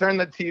can't even turn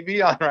the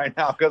TV on right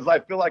now because I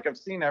feel like I've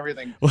seen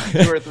everything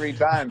 2 or 3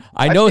 times.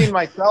 I saw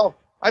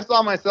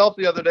myself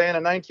the other day in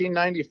a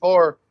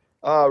 1994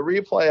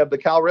 replay of the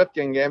Cal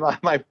Ripken game.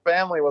 My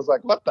family was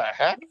like, what the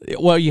heck?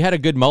 Well, you had a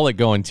good mullet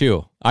going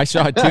too. I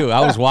saw it too.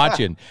 I was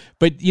watching.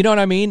 But you know what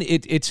I mean?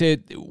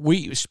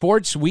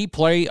 We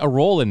play a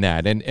role in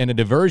that, and a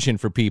diversion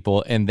for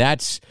people, and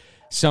that's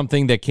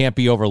something that can't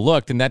be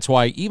overlooked. And that's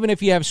why even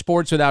if you have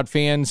sports without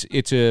fans,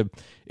 it's a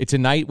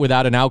night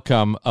without an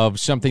outcome of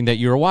something that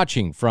you're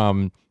watching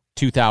from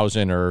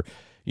 2000 or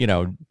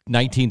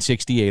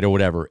 1968 or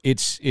whatever.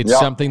 It's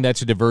something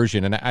that's a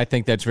diversion, and I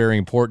think that's very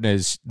important,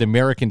 as the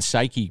American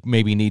psyche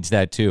maybe needs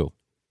that too.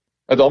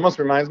 It almost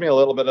reminds me a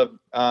little bit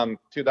of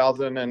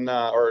 2000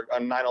 or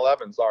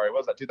 9/11. Sorry, what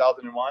was that,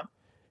 2001?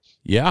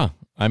 Yeah,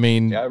 I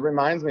mean, yeah, it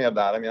reminds me of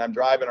that. I mean, I'm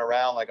driving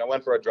around. Like I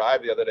went for a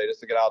drive the other day just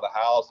to get out of the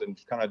house, and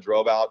just kind of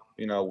drove out,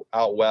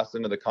 out west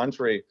into the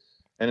country,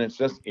 and it's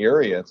just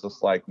eerie. It's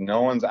just like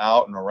no one's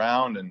out and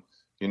around, and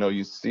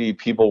you see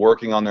people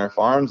working on their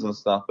farms and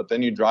stuff, but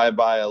then you drive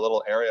by a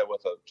little area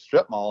with a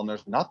strip mall and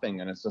there's nothing.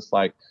 And it's just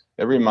like,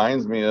 it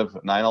reminds me of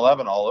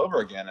 9/11 all over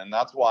again. And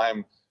that's why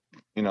I'm,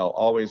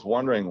 always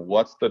wondering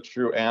what's the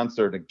true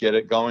answer to get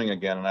it going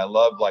again. And I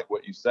love, like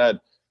what you said,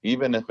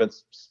 even if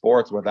it's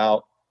sports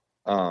without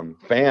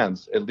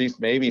fans, at least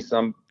maybe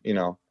some,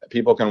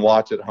 people can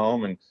watch at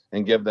home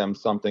and give them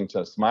something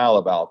to smile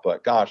about.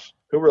 But gosh,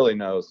 who really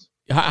knows?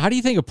 How do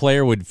you think a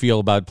player would feel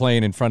about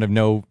playing in front of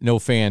no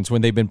fans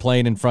when they've been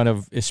playing in front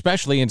of,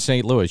 especially in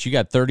St. Louis? You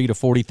got 30 to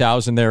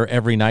 40,000 there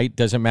every night,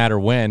 doesn't matter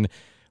when.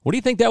 What do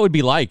you think that would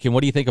be like, and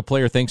what do you think a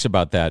player thinks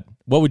about that?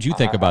 What would you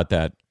think about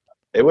that?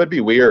 It would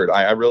be weird.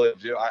 I really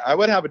do. I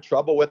would have a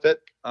trouble with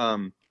it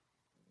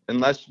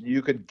unless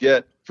you could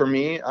get, for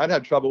me, I'd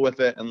have trouble with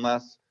it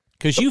unless.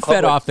 Because you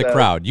fed off the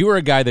crowd. You were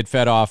a guy that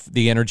fed off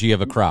the energy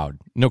of a crowd.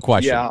 No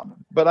question. Yeah,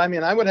 but I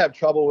mean, I would have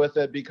trouble with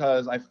it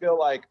because I feel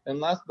like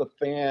unless the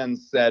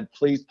fans said,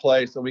 please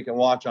play so we can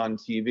watch on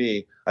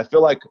TV, I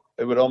feel like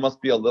it would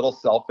almost be a little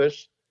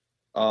selfish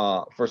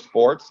for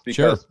sports,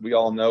 because we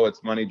all know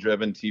it's money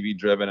driven, TV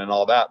driven and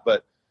all that.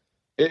 But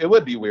it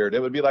would be weird.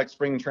 It would be like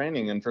spring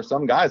training. And for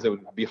some guys, it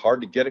would be hard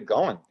to get it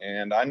going.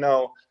 And I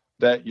know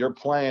that you're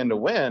playing to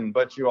win,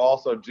 but you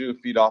also do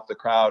feed off the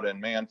crowd.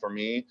 And man, for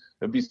me,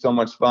 it'd be so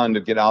much fun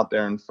to get out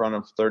there in front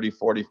of 30,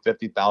 40,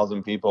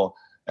 50,000 people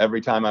every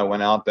time I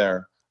went out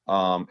there.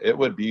 It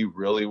would be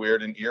really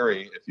weird and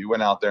eerie if you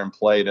went out there and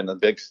played in a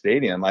big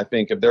stadium. I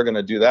think if they're going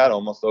to do that,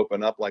 almost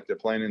open up like they're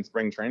playing in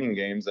spring training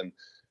games and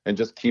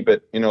just keep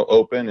it,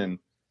 open. And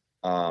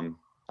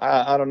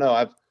I don't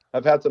know.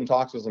 I've had some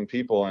talks with some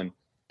people, and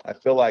I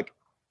feel like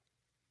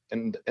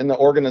in the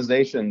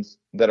organizations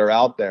that are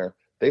out there,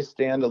 they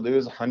stand to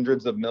lose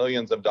hundreds of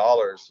millions of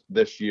dollars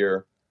this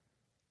year,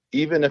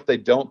 even if they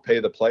don't pay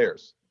the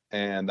players.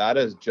 And that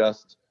is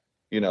just,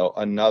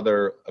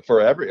 another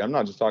for I'm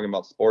not just talking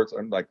about sports,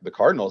 I'm like the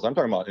Cardinals, I'm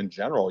talking about in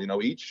general,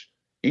 each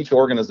each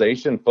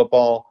organization,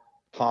 football,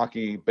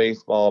 hockey,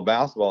 baseball,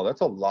 basketball,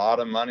 that's a lot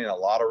of money and a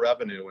lot of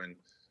revenue. And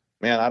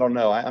man, I don't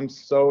know. I'm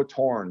so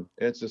torn.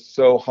 It's just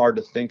so hard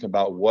to think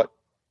about what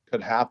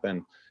could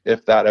happen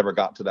if that ever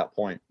got to that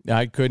point.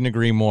 I couldn't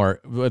agree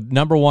more.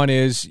 Number one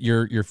is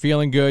you're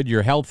feeling good,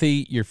 you're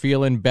healthy, you're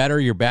feeling better,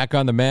 you're back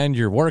on the mend,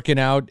 you're working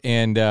out,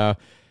 and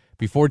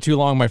before too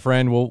long, my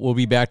friend, we'll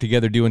be back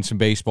together doing some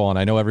baseball, and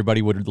I know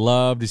everybody would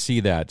love to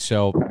see that.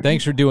 So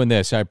thanks for doing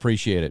this. I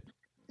appreciate it.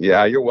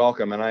 Yeah, you're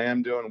welcome. And I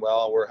am doing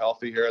well. We're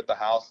healthy here at the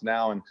house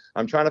now. And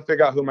I'm trying to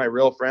figure out who my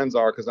real friends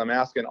are, because I'm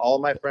asking all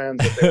my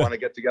friends if they want to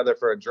get together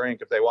for a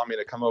drink, if they want me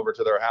to come over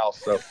to their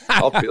house. So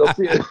I'll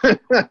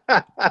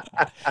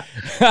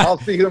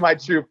see who my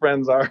true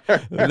friends are.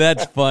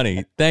 That's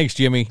funny. Thanks,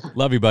 Jimmy.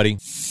 Love you, buddy.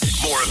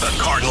 More of the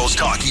Cardinals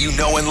talk you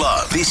know and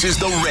love. This is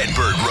the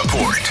Redbird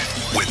Report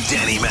with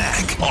Danny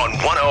Mac on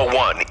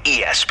 101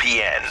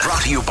 ESPN.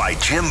 Brought to you by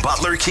Jim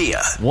Butler Kia.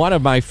 One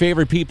of my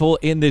favorite people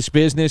in this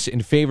business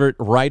and favorite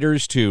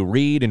writers to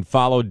read and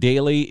follow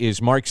daily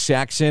is Mark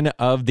Saxon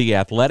of The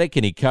Athletic,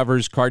 and he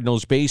covers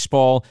Cardinals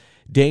baseball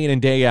day in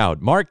and day out.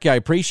 Mark, I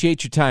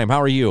appreciate your time. How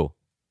are you?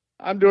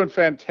 I'm doing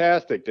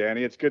fantastic,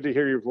 Danny. It's good to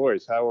hear your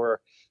voice. How are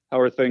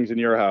things in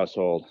your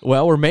household?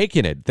 Well, we're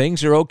making it.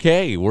 Things are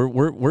okay.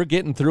 We're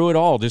getting through it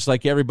all, just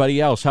like everybody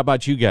else. How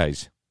about you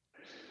guys?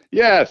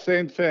 Yeah,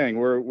 same thing.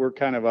 We're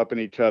kind of up in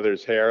each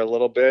other's hair a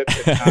little bit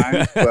at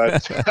times,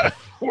 but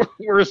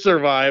we're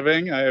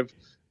surviving. I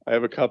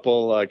have a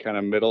couple kind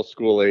of middle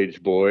school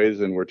age boys,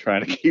 and we're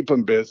trying to keep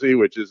them busy,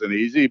 which isn't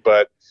easy.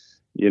 But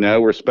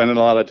we're spending a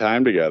lot of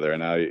time together,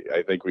 and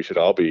I think we should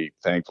all be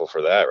thankful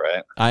for that,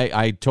 right?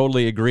 I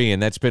totally agree,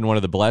 and that's been one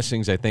of the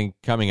blessings, I think,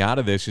 coming out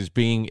of this, is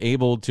being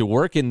able to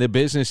work in the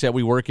business that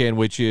we work in,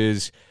 which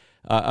is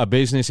a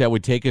business that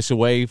would take us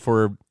away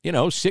for,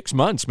 6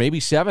 months,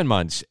 maybe 7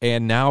 months.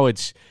 And now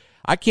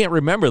I can't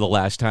remember the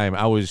last time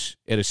I was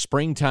at a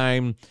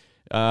springtime,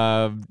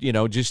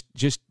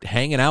 just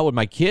hanging out with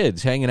my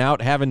kids, hanging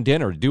out, having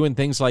dinner, doing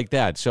things like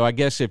that. So I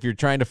guess if you're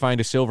trying to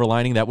find a silver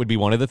lining, that would be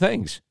one of the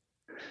things.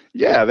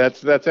 Yeah,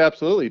 that's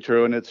absolutely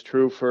true. And it's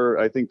true for,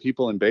 I think,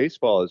 people in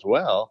baseball as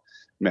well.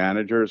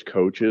 Managers,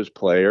 coaches,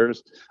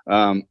 players.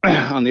 On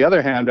the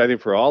other hand, I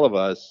think for all of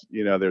us,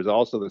 there's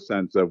also the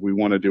sense of we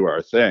want to do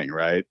our thing,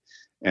 right?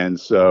 And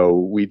so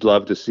we'd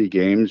love to see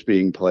games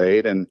being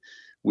played, and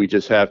we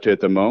just have to,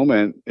 at the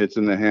moment, it's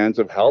in the hands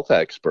of health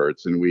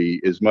experts. And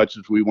as much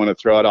as we want to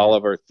throw out all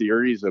of our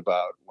theories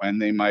about when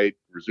they might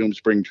resume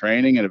spring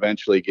training and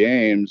eventually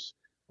games,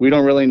 we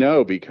don't really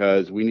know,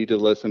 because we need to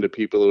listen to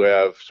people who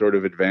have sort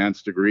of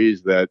advanced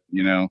degrees that,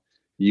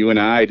 you and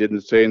I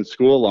didn't stay in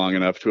school long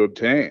enough to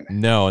obtain.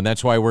 No, and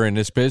that's why we're in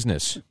this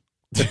business.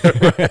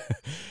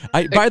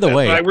 By the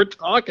way, why we're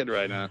talking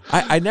right now.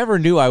 I never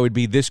knew I would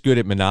be this good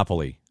at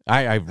Monopoly.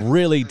 I've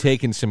really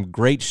taken some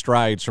great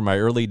strides from my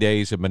early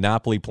days of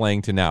Monopoly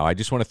playing to now. I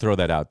just want to throw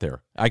that out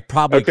there. I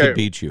probably could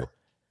beat you.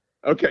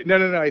 Okay.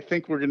 No. I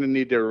think we're going to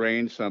need to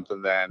arrange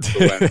something then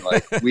for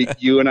when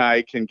you and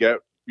I can get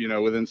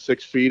within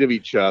 6 feet of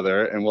each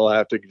other, and we'll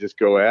have to just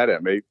go at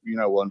it. Maybe,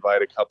 we'll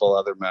invite a couple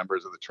other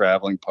members of the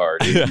traveling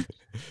party,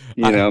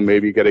 and,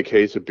 maybe get a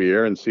case of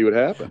beer and see what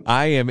happens.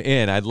 I am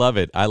in. I love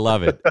it.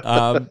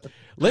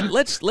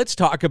 Let's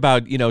talk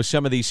about,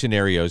 some of these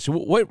scenarios.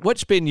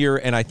 What's been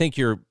and I think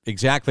you're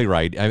exactly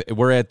right.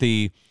 We're at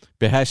the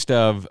behest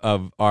of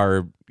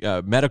our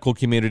medical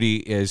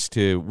community as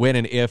to when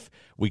and if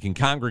we can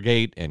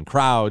congregate, and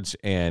crowds,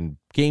 and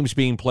games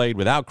being played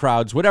without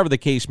crowds, whatever the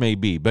case may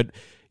be. But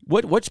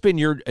what's been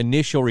your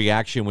initial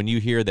reaction when you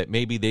hear that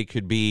maybe they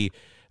could be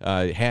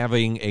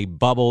having a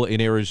bubble in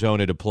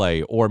Arizona to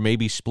play, or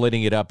maybe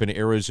splitting it up in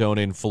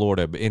Arizona and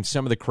Florida, in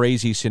some of the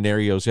crazy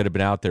scenarios that have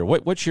been out there?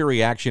 What's your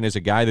reaction as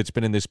a guy that's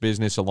been in this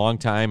business a long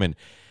time and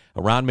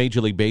around Major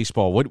League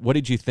Baseball? What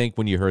did you think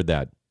when you heard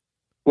that?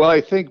 Well,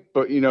 I think,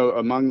 but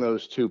among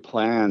those two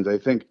plans, I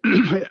think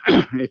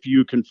if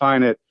you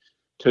confine it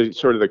to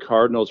sort of the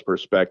Cardinals'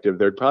 perspective,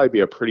 there'd probably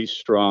be a pretty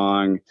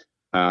strong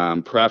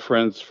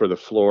preference for the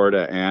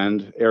Florida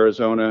and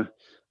Arizona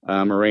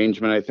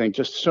arrangement. I think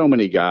just so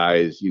many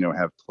guys,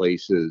 have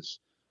places,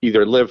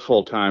 either live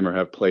full time or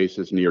have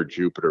places near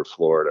Jupiter,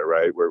 Florida,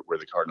 right, where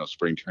the Cardinals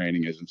spring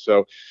training is. And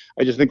so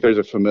I just think there's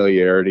a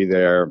familiarity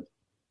there.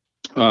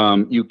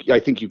 I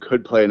think you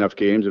could play enough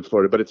games in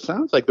Florida, but it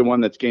sounds like the one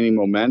that's gaining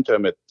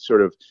momentum at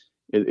sort of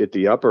at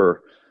the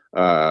upper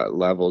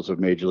levels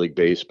of Major League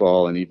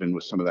Baseball, and even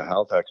with some of the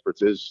health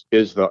experts,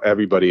 is the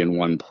everybody in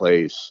one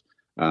place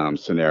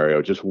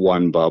scenario, just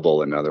one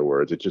bubble. In other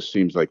words, it just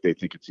seems like they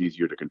think it's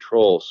easier to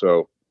control.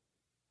 So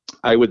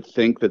I would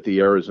think that the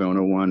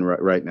Arizona one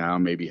right now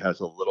maybe has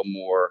a little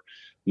more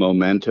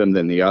momentum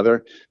than the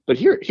other. But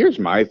here's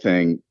my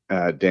thing,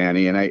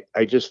 Danny, and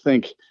I just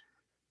think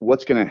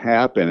what's going to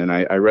happen, and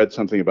I read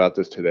something about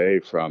this today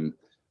from,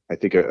 I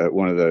think,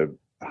 one of the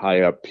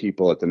high up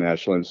people at the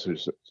National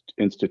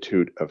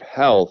Institute of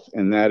Health,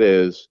 and that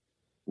is,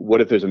 what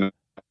if there's an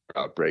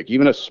outbreak,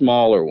 even a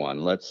smaller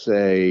one, let's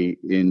say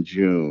in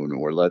June,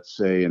 or let's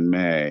say in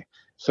May?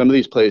 Some of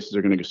these places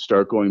are going to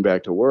start going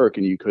back to work,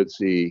 and you could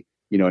see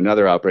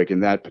another outbreak,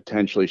 and that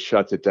potentially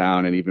shuts it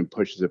down and even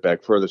pushes it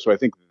back further. So I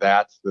think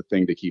that's the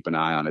thing to keep an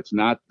eye on. It's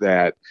not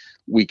that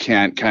we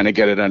can't kind of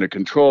get it under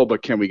control,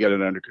 but can we get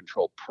it under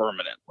control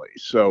permanently?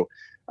 So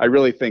I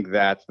really think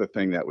that's the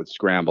thing that would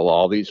scramble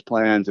all these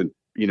plans and,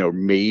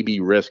 maybe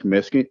risk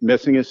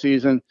missing a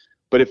season.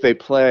 But if they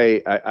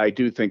play, I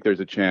do think there's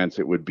a chance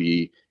it would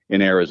be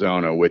in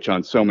Arizona, which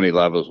on so many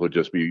levels would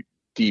just be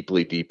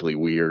deeply, deeply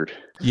weird.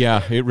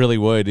 Yeah, it really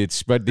would.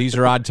 But these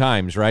are odd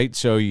times, right?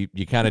 So you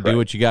kind of do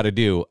what you got to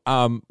do.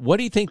 What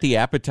do you think the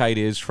appetite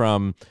is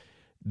from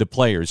the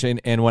players?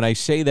 And when I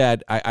say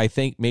that, I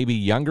think maybe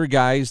younger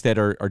guys that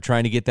are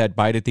trying to get that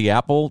bite at the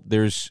apple,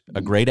 there's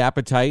a great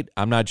appetite.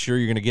 I'm not sure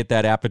you're going to get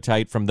that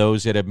appetite from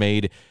those that have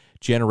made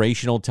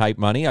generational type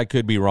money. I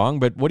could be wrong,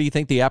 but what do you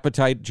think the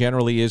appetite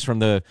generally is from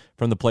the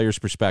player's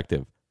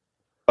perspective?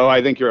 Oh,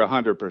 I think you're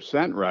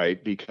 100%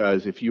 right,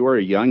 because if you are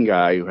a young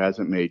guy who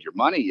hasn't made your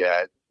money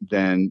yet,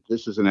 then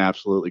this is an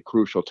absolutely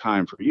crucial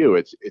time for you.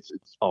 It's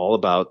all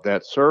about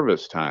that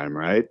service time,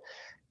 right?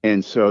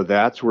 And so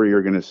that's where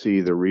you're going to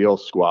see the real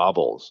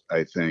squabbles,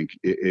 I think,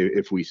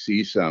 if we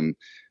see some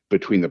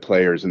between the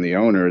players and the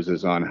owners,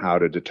 is on how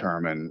to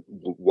determine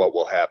what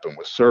will happen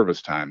with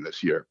service time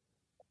this year.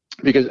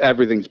 Because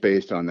everything's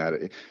based on that.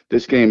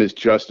 This game is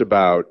just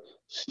about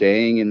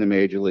staying in the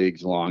major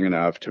leagues long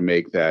enough to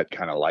make that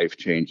kind of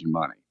life-changing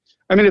money.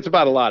 I mean, it's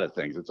about a lot of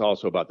things. It's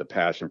also about the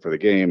passion for the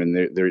game, and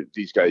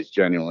these guys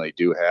genuinely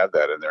do have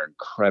that, and they're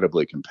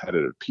incredibly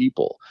competitive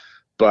people.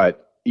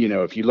 But,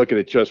 if you look at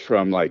it just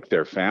from like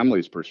their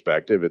family's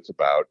perspective, it's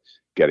about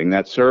getting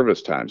that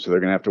service time. So they're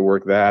going to have to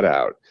work that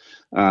out.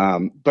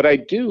 But I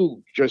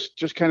do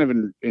just kind of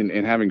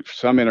in having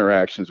some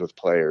interactions with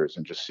players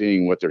and just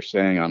seeing what they're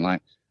saying online,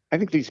 I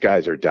think these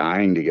guys are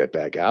dying to get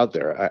back out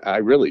there. I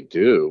really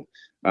do.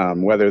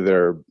 Whether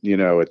they're,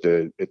 at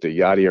the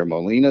Yadier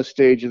Molina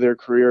stage of their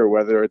career, or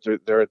whether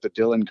they're at the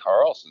Dylan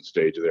Carlson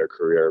stage of their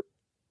career,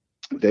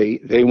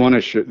 they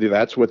want to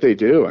that's what they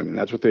do. I mean,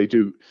 that's what they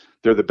do.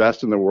 They're the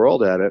best in the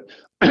world at it,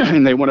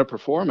 and they want to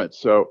perform it.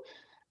 So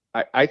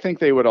I think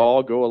they would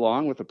all go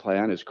along with the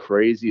plan, as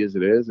crazy as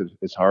it is,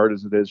 as hard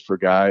as it is for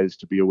guys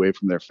to be away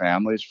from their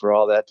families for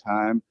all that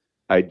time.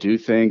 I do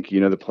think,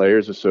 the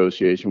Players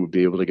Association would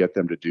be able to get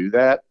them to do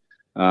that.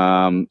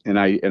 And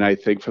I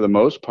think for the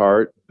most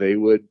part, they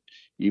would,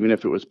 even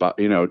if it was,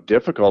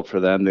 difficult for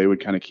them, they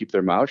would kind of keep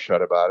their mouth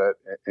shut about it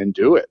and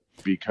do it,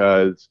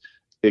 because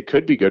it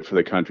could be good for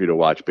the country to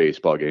watch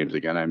baseball games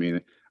again. I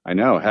mean, I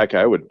know, heck,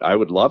 I would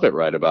love it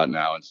right about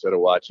now instead of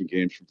watching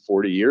games from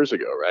 40 years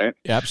ago, right?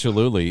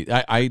 Absolutely.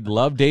 I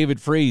love David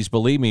Freese,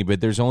 believe me,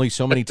 but there's only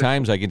so many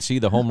times I can see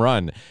the home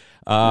run.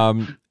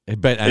 And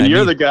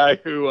you're the guy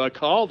who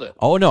called it.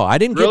 Oh, no, I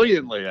didn't.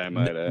 Brilliantly, I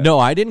might add. No,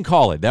 I didn't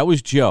call it. That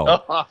was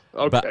Joe.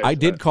 Okay, but I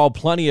did call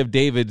plenty of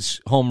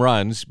David's home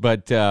runs.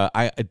 But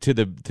to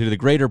the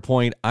greater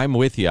point, I'm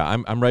with you.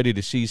 I'm ready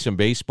to see some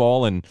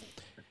baseball, and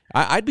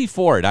I'd be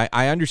for it.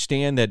 I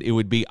understand that it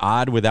would be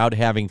odd without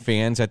having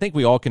fans. I think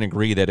we all can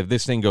agree that if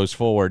this thing goes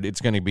forward,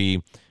 it's going to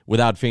be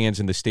without fans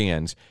in the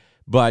stands.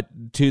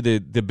 But to the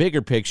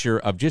bigger picture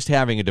of just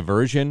having a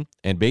diversion,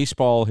 and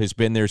baseball has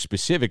been there,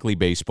 specifically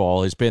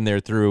baseball has been there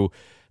through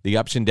the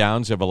ups and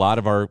downs of a lot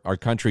of our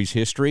country's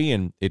history,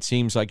 and it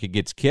seems like it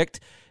gets kicked,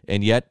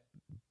 and yet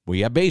we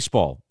have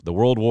baseball, the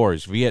World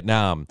Wars,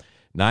 Vietnam,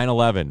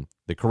 9/11,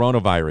 the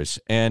coronavirus,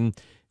 and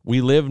we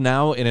live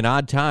now in an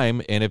odd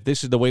time, and if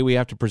this is the way we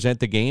have to present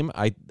the game,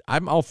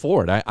 I'm all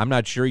for it. I'm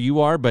not sure you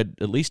are, but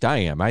at least I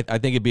am. I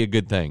think it'd be a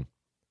good thing.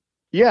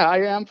 Yeah, I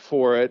am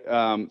for it.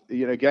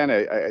 Again,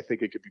 I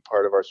think it could be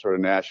part of our sort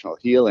of national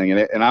healing.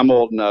 And I'm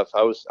old enough.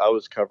 I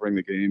was covering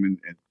the game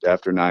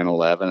after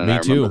 9/11, and Me I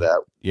remember too.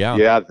 that.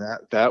 Yeah.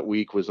 That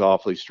week was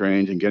awfully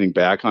strange, and getting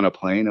back on a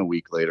plane a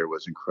week later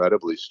was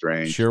incredibly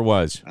strange. Sure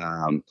was.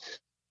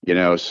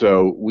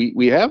 So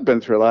we have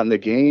been through a lot, and the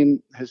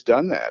game has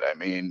done that. I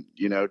mean,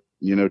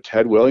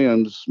 Ted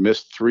Williams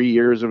missed 3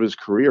 years of his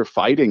career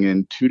fighting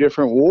in 2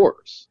 different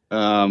wars.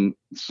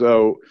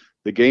 So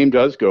the game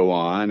does go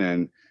on,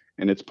 and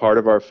it's part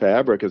of our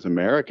fabric as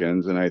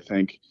Americans. And I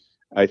think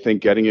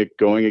getting it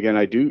going again,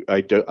 I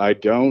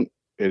don't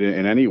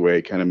in any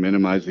way kind of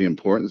minimize the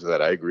importance of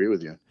that. I agree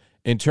with you.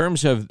 In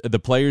terms of the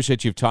players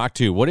that you've talked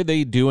to, what are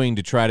they doing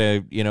to try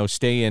to,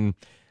 stay in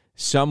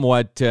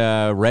somewhat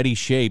ready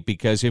shape?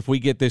 Because if we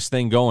get this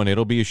thing going,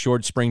 it'll be a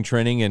short spring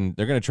training, and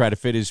they're going to try to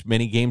fit as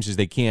many games as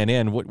they can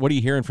in. What are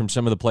you hearing from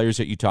some of the players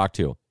that you talk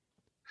to?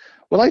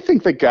 Well, I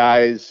think the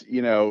guys,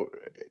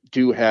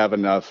 do have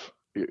enough,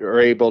 are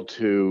able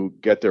to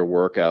get their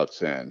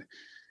workouts in.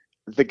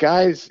 The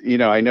guys,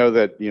 I know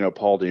that,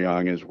 Paul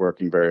DeJong is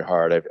working very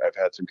hard. I've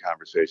had some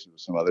conversations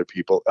with some other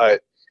people.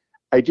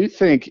 I do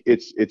think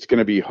it's going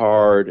to be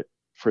hard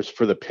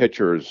for the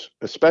pitchers,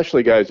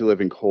 especially guys who live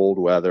in cold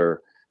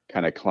weather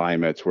kind of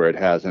climates where it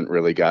hasn't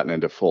really gotten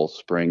into full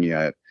spring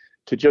yet,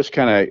 to just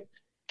kind of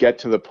get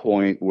to the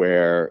point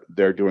where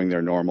they're doing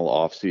their normal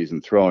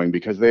off-season throwing,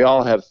 because they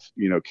all have,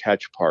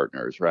 catch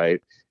partners, right?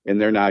 and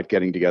they're not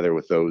getting together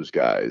with those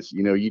guys.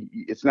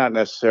 It's not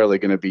necessarily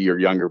going to be your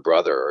younger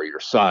brother or your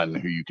son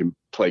who you can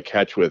play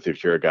catch with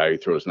if you're a guy who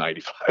throws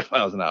 95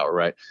 miles an hour,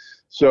 right?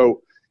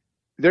 So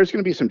there's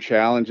going to be some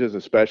challenges,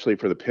 especially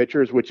for the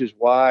pitchers, which is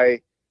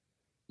why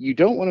you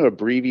don't want to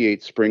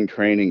abbreviate spring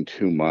training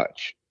too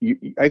much.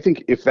 I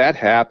think if that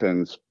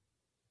happens,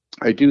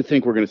 I do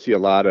think we're going to see a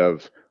lot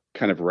of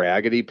kind of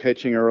raggedy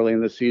pitching early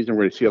in the season.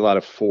 We're going to see a lot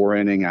of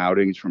 4-inning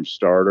outings from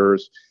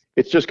starters.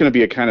 It's just going to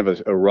be a kind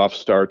of a rough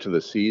start to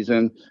the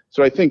season.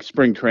 So I think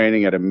spring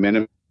training at a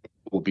minimum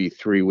will be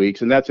 3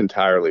 weeks, and that's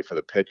entirely for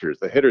the pitchers.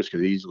 The hitters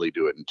could easily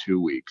do it in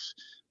 2 weeks.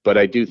 But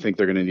I do think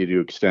they're going to need to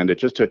extend it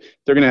they're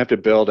going to have to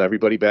build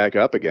everybody back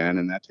up again,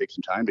 and that takes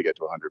some time to get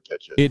to 100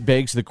 pitches. It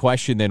begs the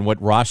question then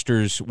what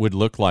rosters would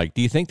look like.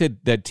 Do you think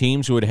that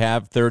teams would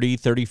have 30,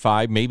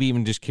 35, maybe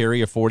even just carry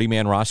a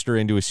 40-man roster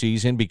into a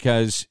season?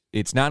 Because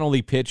it's not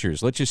only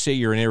pitchers. Let's just say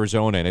you're in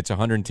Arizona and it's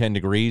 110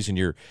 degrees and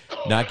you're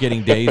not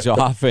getting days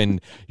off and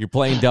you're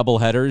playing double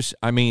headers.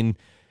 I mean,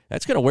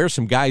 that's going to wear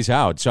some guys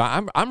out. So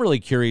I'm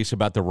really curious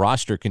about the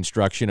roster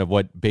construction of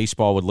what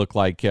baseball would look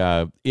like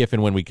if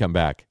and when we come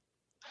back.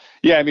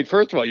 Yeah, I mean,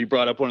 first of all, you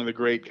brought up one of the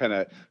great kind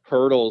of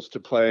hurdles to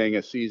playing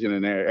a season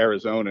in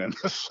Arizona in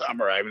the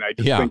summer. I mean, I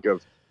just think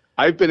of,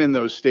 I've been in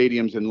those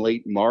stadiums in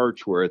late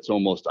March where it's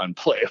almost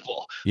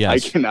unplayable.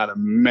 Yes. I cannot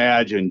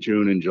imagine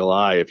June and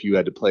July if you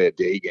had to play a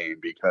day game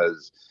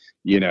because,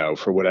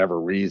 for whatever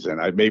reason,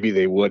 maybe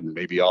they wouldn't.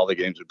 Maybe all the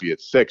games would be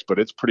at 6, but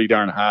it's pretty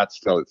darn hot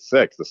still at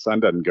 6. The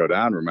sun doesn't go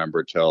down,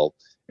 remember, till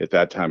at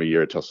that time of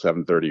year, till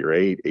 7:30 or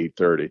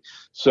 8:30.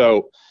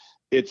 So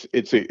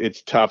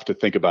it's tough to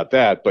think about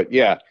that. But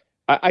yeah,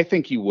 I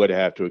think you would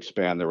have to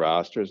expand the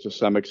rosters to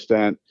some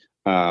extent,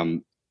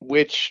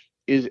 which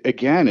is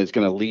going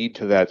to lead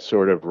to that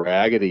sort of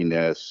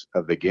raggediness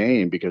of the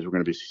game because we're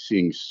going to be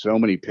seeing so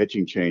many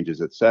pitching changes,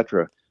 et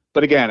cetera.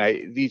 But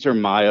again, these are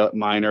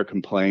minor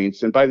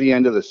complaints. And by the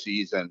end of the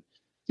season,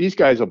 these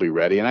guys will be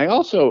ready. And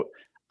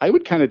I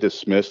would kind of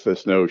dismiss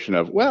this notion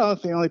of, well,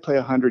 if they only play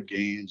 100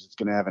 games, it's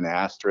going to have an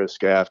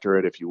asterisk after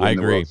it if you win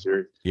the World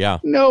Series. Yeah.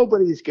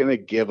 Nobody's going to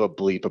give a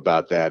bleep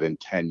about that in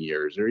 10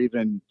 years or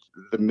even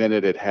the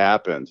minute it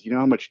happens. You know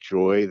how much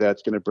joy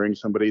that's going to bring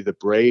somebody? The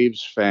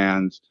Braves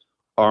fans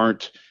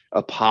aren't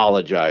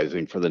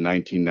apologizing for the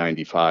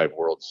 1995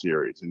 World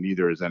Series, and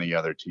neither is any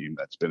other team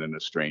that's been in a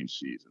strange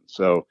season.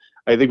 So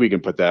I think we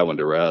can put that one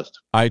to rest.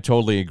 I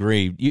totally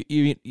agree.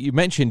 You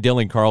mentioned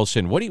Dylan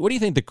Carlson. What do you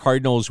think the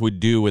Cardinals would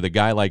do with a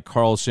guy like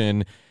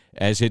Carlson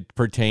as it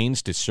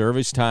pertains to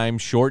service time,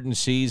 shortened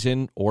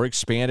season, or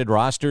expanded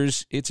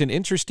rosters? It's an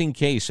interesting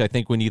case, I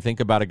think, when you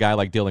think about a guy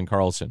like Dylan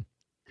Carlson.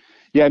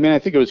 Yeah, I mean, I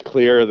think it was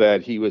clear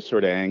that he was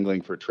sort of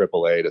angling for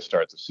AAA to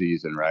start the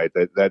season, right?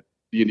 That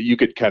you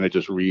could kind of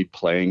just read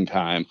playing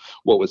time,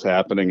 what was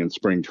happening in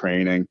spring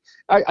training.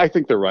 I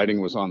think the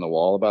writing was on the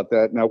wall about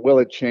that. Now, will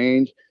it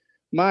change?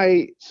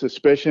 My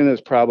suspicion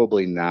is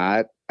probably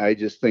not. I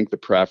just think the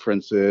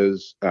preference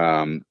is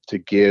to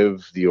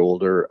give the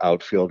older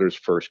outfielders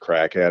first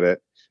crack at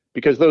it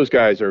because those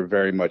guys are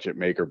very much at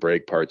make or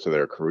break parts of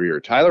their career.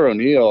 Tyler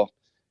O'Neill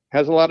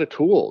has a lot of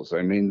tools.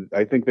 I mean,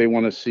 I think they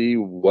want to see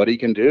what he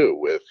can do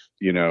with,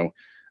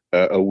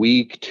 a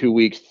week, 2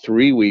 weeks,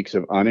 3 weeks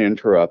of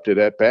uninterrupted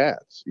at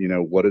bats.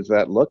 What does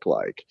that look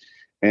like?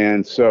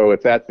 And so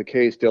if that's the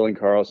case, Dylan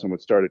Carlson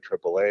would start at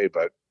AAA,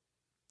 but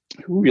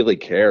who really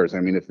cares? I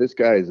mean, if this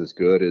guy is as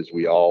good as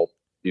we all,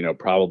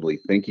 probably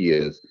think he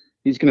is,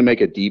 he's going to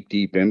make a deep,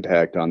 deep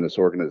impact on this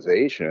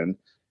organization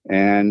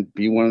and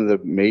be one of the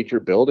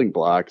major building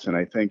blocks. And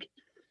I think,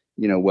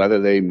 whether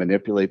they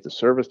manipulate the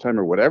service time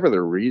or whatever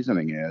their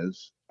reasoning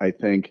is, I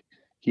think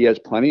he has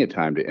plenty of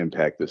time to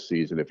impact this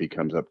season if he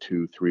comes up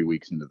 2-3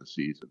 weeks into the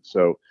season.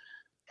 So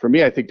for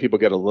me, I think people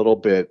get a little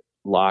bit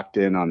locked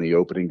in on the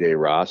opening day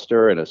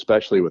roster, and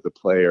especially with a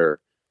player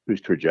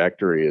whose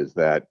trajectory is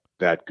that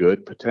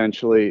good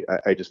potentially.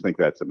 I just think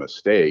that's a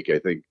mistake. I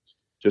think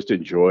just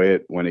enjoy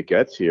it when it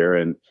gets here,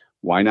 and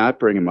why not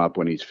bring him up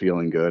when he's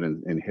feeling good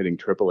and hitting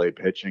AAA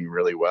pitching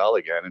really well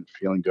again and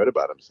feeling good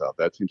about himself?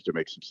 That seems to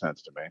make some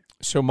sense to me.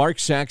 So Mark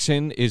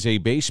Saxon is a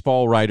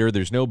baseball writer.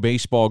 There's no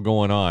baseball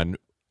going on,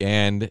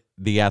 and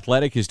The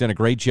Athletic has done a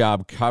great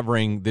job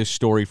covering this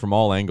story from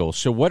all angles.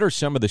 So what are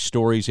some of the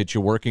stories that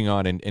you're working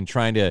on and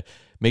trying to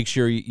make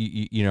sure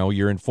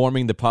you're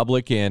informing the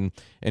public and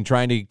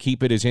trying to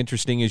keep it as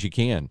interesting as you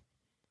can?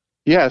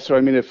 Yeah, so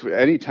I mean, if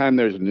anytime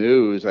there's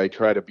news, I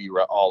try to be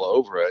all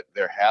over it.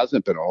 There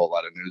hasn't been a whole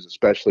lot of news,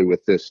 especially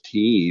with this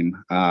team.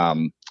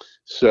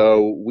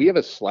 So we have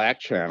a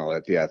Slack channel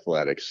at The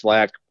Athletic.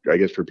 Slack, I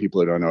guess for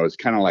people who don't know, is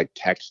kind of like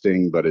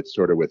texting, but it's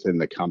sort of within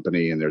the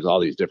company, and there's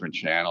all these different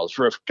channels.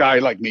 For a guy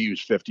like me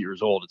who's 50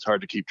 years old, it's hard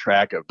to keep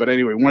track of. But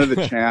anyway, one of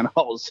the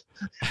channels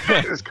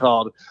is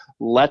called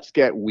Let's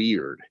Get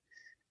Weird.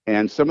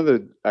 And some of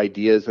the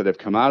ideas that have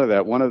come out of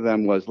that, one of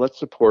them was, let's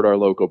support our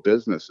local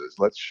businesses.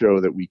 Let's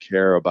show that we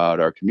care about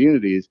our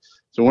communities.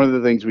 So one of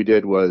the things we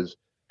did was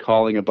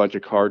calling a bunch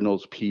of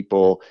Cardinals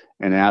people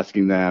and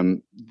asking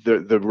them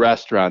the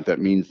restaurant that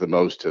means the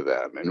most to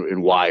them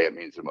and why it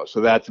means the most. So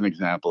that's an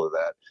example of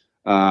that.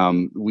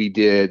 We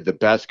did the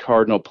best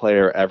Cardinal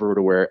player ever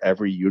to wear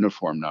every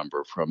uniform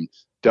number from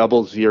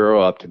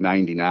 00 up to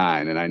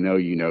 99. And I know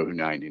you know who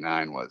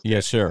 99 was.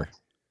 Yes, sir.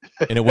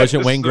 And it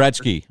wasn't Wayne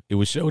Gretzky. It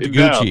was Joe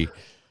Taguchi.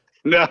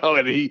 No,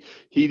 and he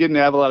didn't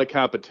have a lot of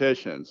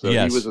competition. So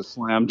Yes. he was a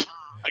slam dunk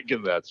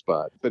in that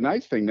spot. The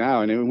nice thing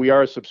now, and we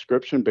are a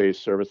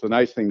subscription-based service, the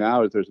nice thing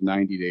now is there's a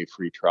 90-day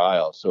free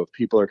trial. So if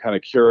people are kind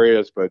of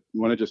curious but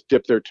want to just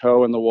dip their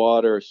toe in the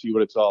water, see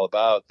what it's all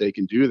about, they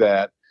can do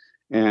that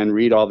and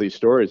read all these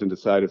stories and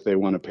decide if they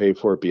want to pay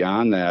for it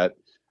beyond that.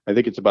 I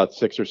think it's about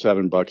 $6 or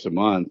 $7 a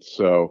month.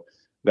 So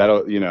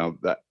that'll,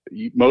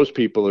 most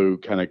people who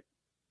kind of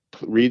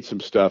read some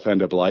stuff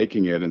end up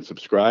liking it and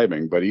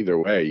subscribing. But either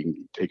way, you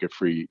can take a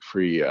free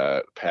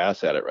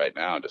pass at it right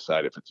now and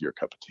decide if it's your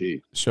cup of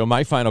tea. So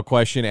my final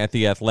question at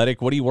The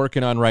Athletic, what are you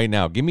working on right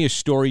now? Give me a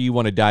story you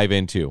want to dive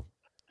into.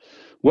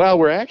 Well,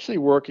 we're actually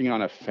working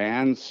on a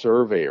fan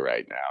survey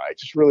right now. I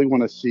just really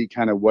want to see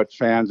kind of what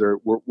fans are.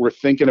 We're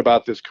thinking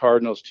about this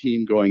Cardinals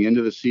team going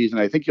into the season.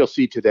 I think you'll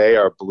see today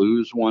our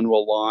Blues one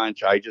will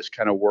launch. I just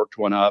kind of worked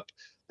one up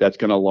that's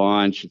going to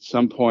launch at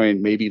some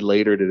point, maybe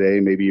later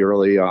today, maybe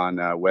early on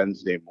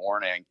Wednesday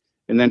morning.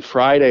 And then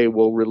Friday,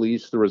 we'll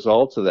release the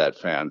results of that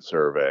fan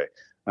survey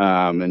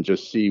and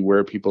just see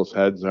where people's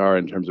heads are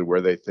in terms of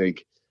where they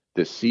think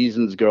the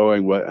season's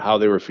going, how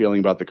they were feeling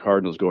about the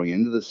Cardinals going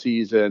into the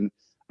season.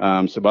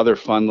 Some other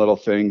fun little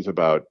things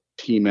about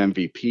team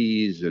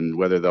MVPs and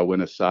whether they'll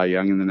win a Cy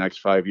Young in the next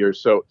 5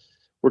 years. So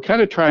we're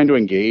kind of trying to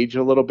engage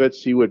a little bit,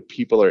 see what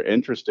people are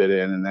interested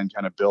in, and then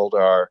kind of build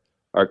our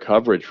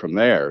coverage from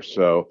there.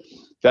 So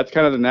that's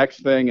kind of the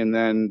next thing. And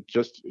then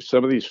just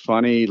some of these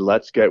funny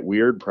Let's Get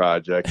Weird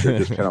projects are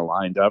just kind of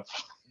lined up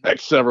for the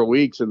next several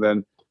weeks. And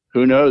then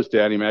who knows,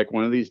 Danny Mac,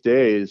 one of these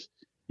days,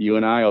 you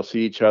and I will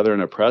see each other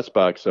in a press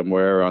box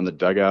somewhere on the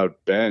dugout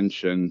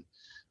bench, and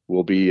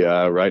we'll be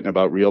writing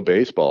about real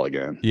baseball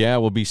again. Yeah,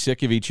 we'll be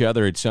sick of each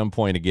other at some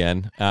point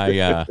again.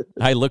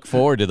 I look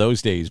forward to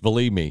those days,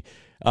 believe me.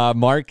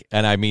 Mark,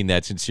 and I mean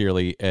that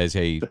sincerely as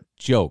a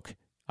joke,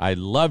 I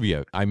love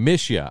you. I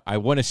miss you. I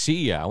want to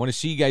see you. I want to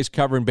see you guys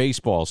covering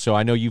baseball, so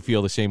I know you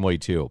feel the same way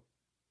too.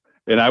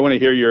 And I want to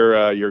hear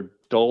your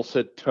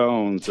dulcet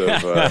tones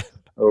of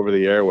over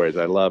the airways.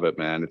 I love it,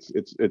 man.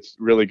 It's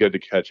really good to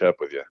catch up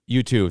with you.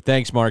 You too.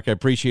 Thanks, Mark. I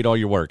appreciate all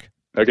your work.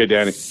 Okay,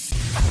 Danny.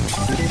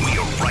 We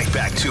are right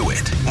back to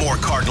it. More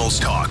Cardinals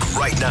talk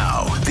right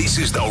now. This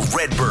is the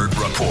Redbird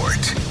Report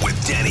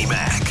with Danny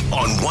Mac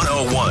on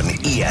 101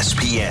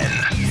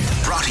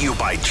 ESPN. Brought to you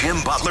by Jim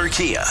Butler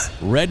Kia.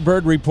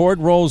 Redbird Report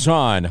rolls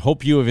on.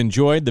 Hope you have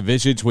enjoyed the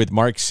visits with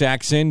Mark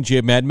Saxon,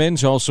 Jim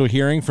Edmonds, also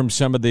hearing from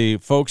some of the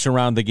folks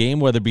around the game,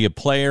 whether it be a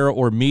player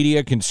or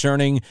media,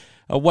 concerning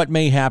what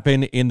may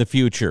happen in the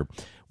future.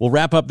 We'll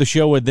wrap up the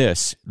show with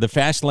this. The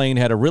Fast Lane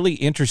had a really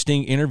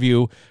interesting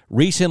interview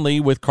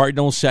recently with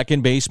Cardinals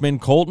second baseman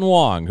Colton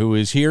Wong, who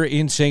is here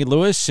in St.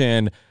 Louis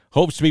and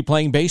hopes to be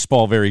playing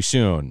baseball very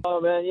soon.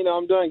 Oh, man,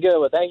 I'm doing good.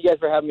 Well, thank you guys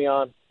for having me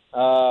on.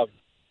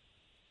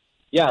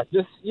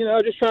 Just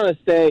trying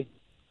to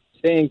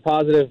staying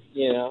positive,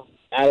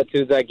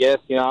 attitudes, I guess.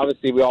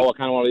 Obviously we all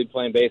kind of want to be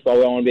playing baseball.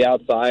 We all want to be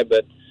outside,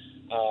 but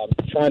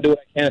trying to do what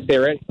I can to stay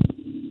ready.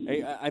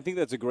 Hey, I think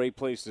that's a great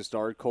place to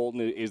start,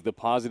 Colton, is the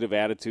positive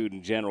attitude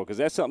in general, because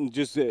that's something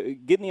just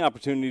getting the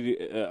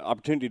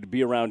opportunity to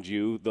be around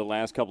you the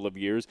last couple of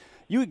years.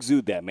 You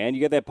exude that, man.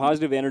 You got that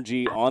positive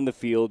energy on the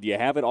field. You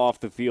have it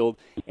off the field.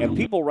 And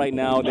people right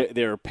now,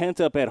 they're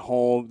pent up at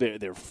home.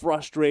 They're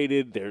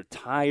frustrated. They're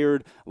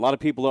tired. A lot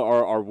of people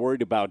are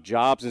worried about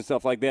jobs and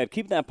stuff like that.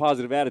 Keeping that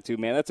positive attitude,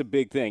 man, that's a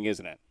big thing,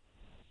 isn't it?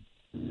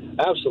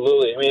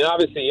 Absolutely. I mean,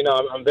 obviously,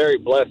 I'm very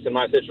blessed in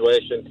my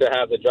situation to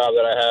have the job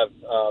that I have,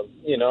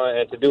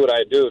 and to do what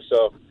I do.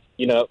 So,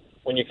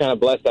 when you're kind of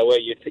blessed that way,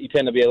 you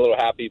tend to be a little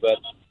happy. But,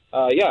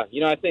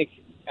 I think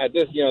at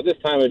this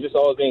time, it's just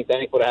always being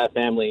thankful to have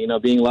family,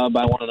 being loved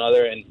by one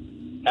another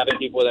and having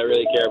people that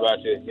really care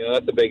about you.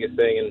 That's the biggest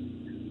thing.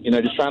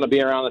 And, just trying to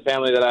be around the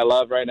family that I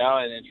love right now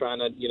and trying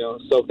to,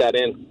 soak that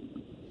in.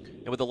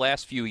 And over the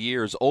last few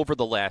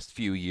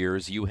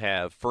years, you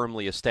have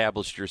firmly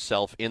established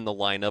yourself in the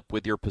lineup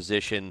with your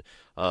position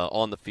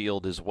on the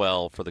field as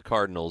well for the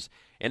Cardinals.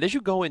 And as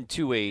you go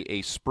into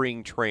a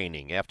spring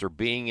training after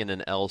being in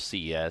an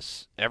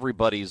LCS,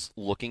 everybody's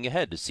looking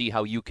ahead to see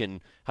how you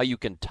can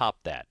top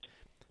that.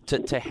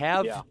 To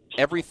have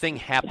everything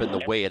happen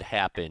the way it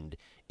happened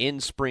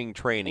in spring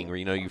training, where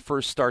you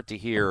first start to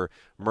hear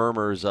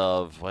murmurs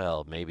of,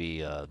 well,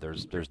 maybe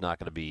there's not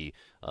going to be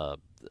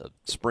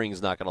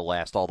spring's not going to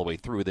last all the way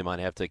through. They might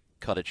have to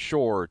cut it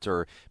short,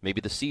 or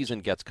maybe the season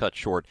gets cut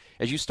short.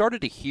 As you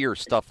started to hear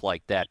stuff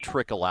like that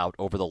trickle out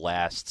over the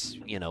last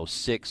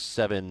 6,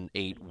 7,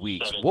 8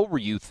 weeks, what were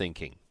you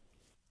thinking?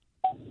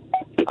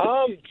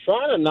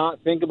 Trying to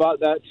not think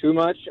about that too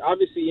much.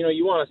 Obviously, you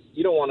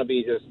don't want to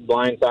be just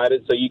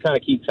blindsided, so you kind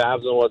of keep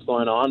tabs on what's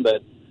going on.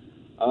 But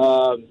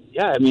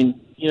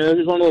it's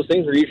just one of those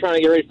things where you're trying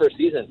to get ready for a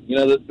season.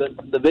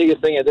 The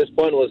biggest thing at this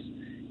point was,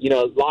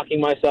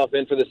 locking myself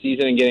in for the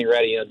season and getting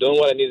ready. Doing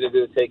what I needed to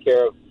do to take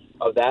care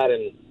of that,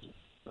 and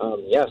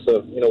Yeah,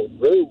 so,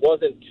 really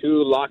wasn't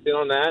too locked in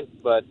on that,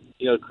 but,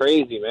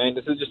 crazy, man.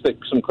 This is just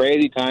some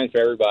crazy times for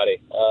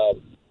everybody.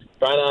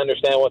 Trying to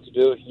understand what to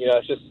do.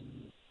 It's just,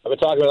 I've been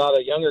talking to a lot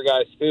of younger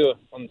guys, too,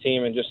 on the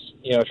team and just,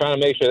 trying to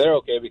make sure they're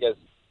okay because,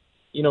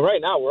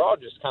 right now we're all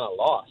just kind of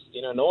lost.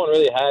 No one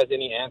really has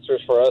any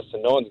answers for us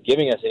and no one's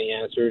giving us any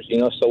answers,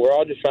 so we're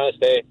all just trying to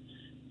stay,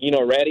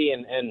 ready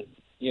and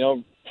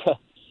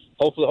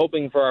hopefully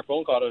hoping for our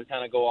phone call to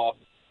kind of go off.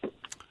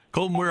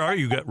 Colton, where are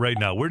you right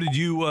now? Where did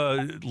you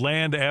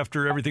land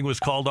after everything was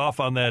called off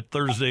on that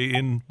Thursday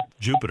in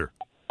Jupiter?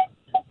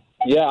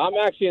 Yeah, I'm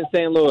actually in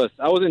St. Louis.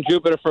 I was in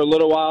Jupiter for a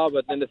little while,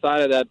 but then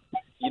decided that,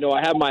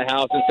 I have my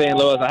house in St.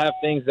 Louis. I have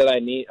things that I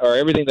need, or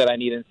everything that I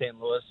need in St.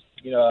 Louis.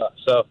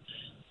 So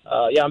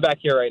I'm back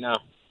here right now.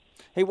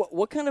 Hey,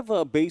 what kind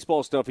of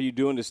baseball stuff are you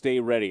doing to stay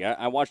ready?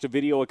 I watched a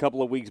video a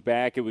couple of weeks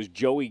back. It was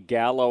Joey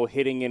Gallo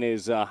hitting in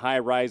his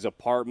high-rise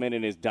apartment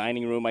in his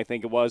dining room, I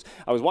think it was.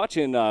 I was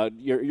watching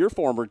your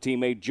former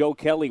teammate Joe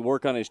Kelly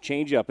work on his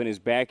changeup in his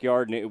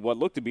backyard in what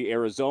looked to be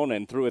Arizona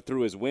and threw it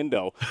through his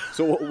window.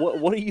 So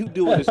what are you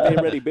doing to stay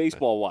ready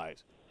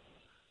baseball-wise?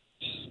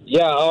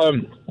 Yeah,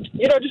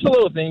 just a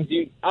little things.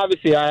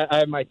 Obviously, I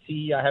have my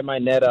tee, I have my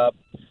net up,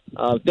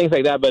 things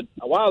like that. But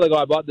a while ago,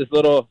 I bought this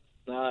little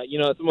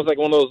it's almost like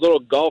one of those little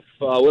golf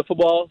wiffle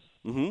balls.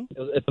 Mm-hmm.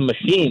 It's a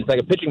machine. It's like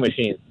a pitching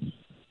machine.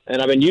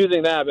 And I've been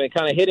using that. I've been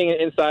kind of hitting it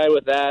inside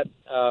with that,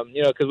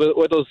 because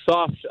with those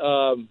soft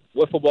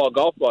wiffle ball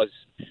golf balls,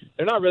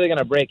 they're not really going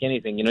to break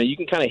anything. You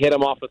can kind of hit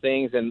them off of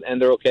things,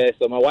 and they're okay.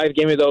 So my wife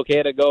gave me the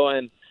okay to go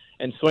and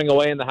swing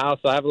away in the house.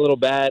 So I have a little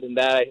bat, and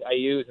that I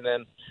use. And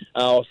then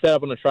I'll set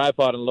up on a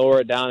tripod and lower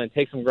it down and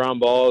take some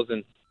ground balls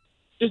and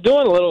just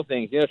doing the little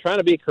things, trying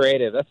to be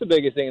creative. That's the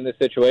biggest thing in this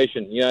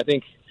situation. I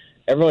think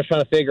everyone's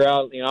trying to figure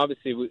out,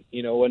 obviously,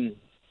 when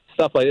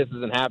stuff like this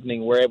isn't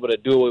happening, we're able to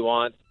do what we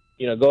want,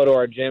 go to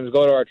our gyms,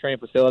 go to our training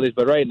facilities.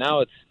 But right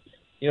now it's,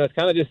 it's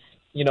kind of just,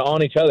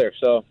 on each other.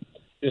 So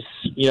just,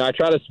 I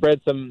try to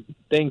spread some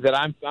things that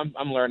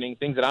I'm learning,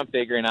 things that I'm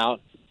figuring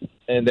out.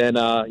 And then,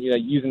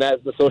 using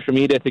that, the social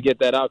media to get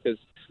that out because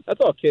that's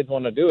all kids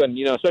want to do. And,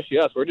 especially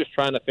us, we're just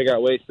trying to figure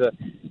out ways to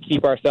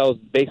keep ourselves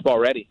baseball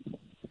ready.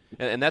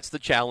 And that's the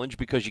challenge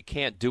because you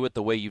can't do it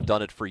the way you've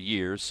done it for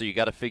years. So you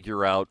got to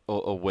figure out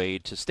a way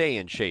to stay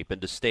in shape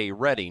and to stay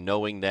ready,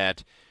 knowing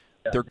that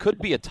there could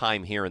be a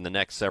time here in the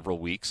next several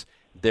weeks.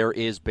 There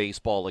is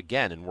baseball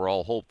again, and we're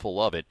all hopeful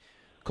of it.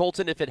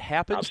 Colton, if it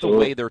happens Absolutely. the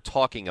way they're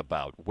talking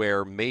about,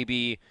 where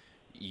maybe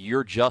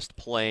you're just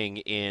playing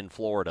in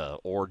Florida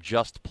or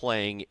just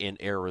playing in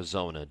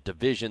Arizona,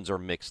 divisions are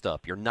mixed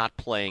up, you're not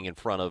playing in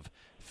front of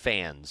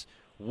fans,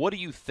 what do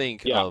you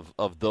think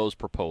of those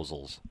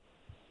proposals?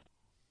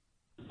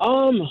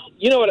 For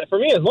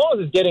me, as long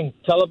as it's getting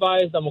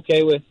televised, I'm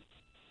okay with.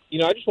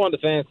 I just want the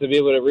fans to be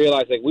able to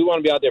realize, we want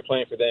to be out there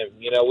playing for them.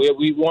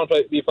 We want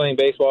to be playing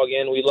baseball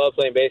again. We love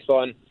playing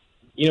baseball. And,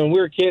 when we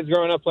were kids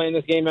growing up playing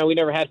this game, man, we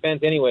never had fans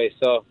anyway.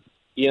 So,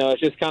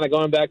 it's just kind of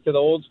going back to the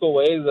old school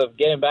ways of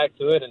getting back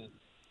to it. And,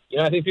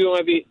 I think people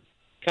might be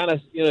kind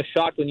of,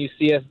 shocked when you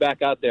see us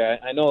back out there.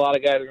 I know a lot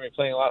of guys are going to be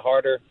playing a lot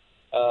harder,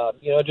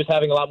 just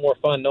having a lot more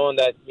fun knowing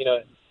that,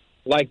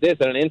 like this,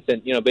 at an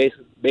instant,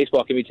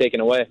 baseball can be taken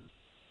away.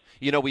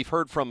 We've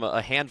heard from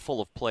a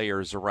handful of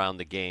players around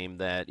the game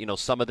that,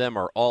 some of them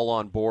are all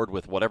on board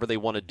with whatever they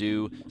want to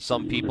do.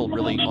 Some people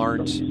really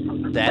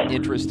aren't that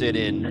interested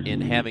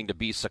in having to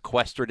be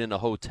sequestered in a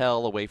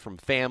hotel away from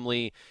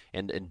family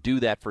and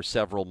do that for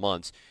several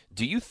months.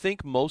 Do you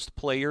think most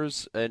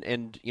players,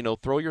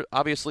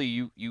 obviously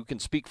you can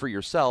speak for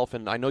yourself,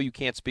 and I know you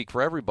can't speak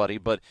for everybody,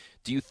 but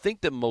do you think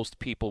that most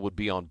people would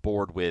be on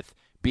board with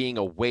being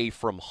away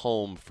from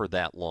home for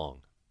that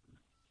long?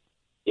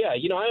 Yeah,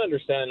 I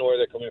understand where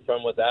they're coming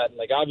from with that.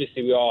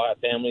 Obviously, we all have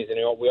families, and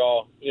we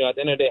all, at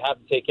the end of the day, have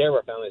to take care of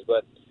our families.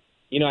 But,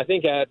 I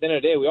think at the end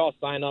of the day, we all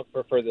sign up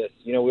for this.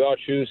 We all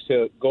choose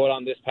to go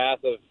on this path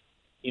of,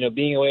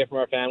 being away from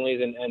our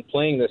families and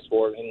playing this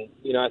sport.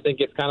 And, I think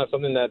it's kind of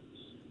something that,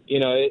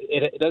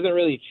 it doesn't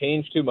really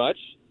change too much.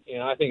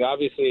 I think,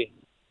 obviously,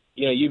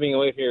 you being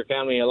away from your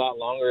family a lot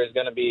longer is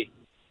going to be,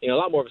 a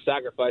lot more of a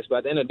sacrifice. But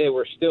at the end of the day,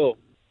 we're still,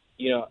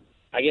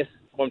 I guess,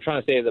 what I'm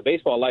trying to say is the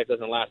baseball life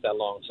doesn't last that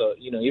long. So,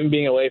 even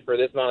being away for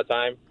this amount of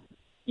time,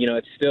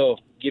 it's still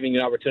giving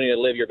you an opportunity to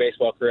live your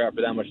baseball career out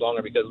for that much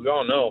longer because we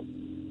all know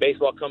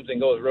baseball comes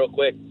and goes real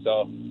quick.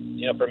 So,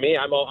 for me,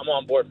 I'm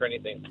on board for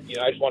anything.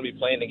 I just want to be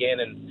playing again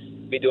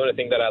and be doing the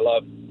thing that I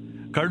love.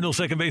 Cardinal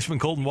second baseman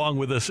Colton Wong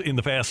with us in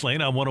the Fast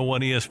Lane on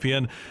 101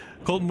 ESPN.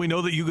 Colton, we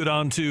know that you go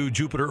down to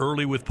Jupiter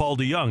early with Paul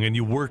DeYoung and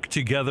you work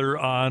together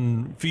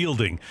on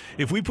fielding.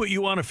 If we put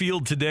you on a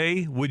field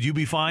today, would you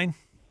be fine?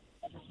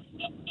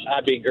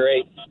 That'd be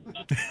great.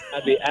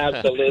 I'd be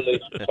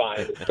absolutely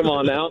fine. Come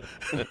on now.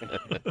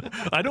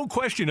 I don't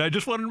question. I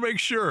just wanted to make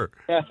sure.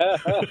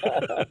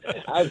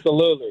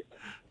 Absolutely.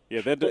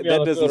 Yeah, that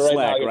doesn't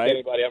slack, right? right?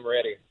 Anybody, I'm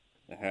ready.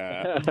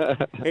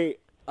 Hey,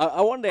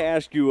 I wanted to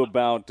ask you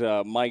about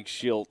Mike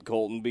Schilt,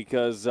 Colton,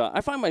 because I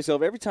find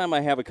myself every time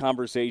I have a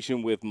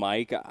conversation with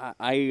Mike,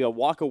 I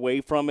walk away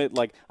from it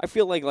like I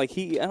feel like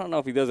he. I don't know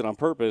if he does it on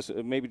purpose,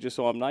 maybe just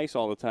so I'm nice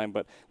all the time,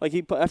 but like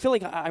I feel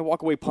like I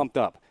walk away pumped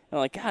up. And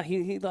I'm like, God,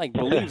 he like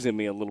believes in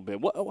me a little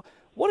bit.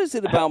 What is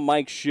it about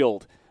Mike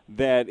Schilt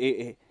that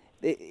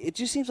it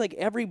just seems like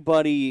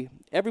everybody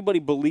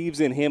believes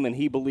in him and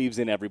he believes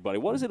in everybody?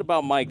 What is it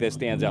about Mike that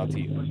stands out to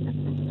you?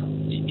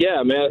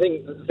 Yeah, man, I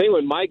think the thing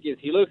with Mike is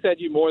he looks at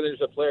you more than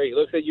just a player. He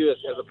looks at you as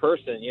a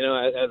person,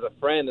 as a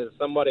friend, as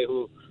somebody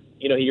who,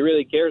 he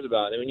really cares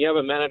about. And when you have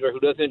a manager who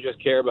doesn't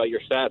just care about your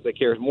stats, that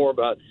cares more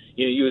about,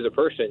 you as a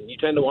person, you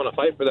tend to want to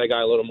fight for that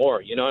guy a little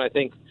more, and I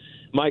think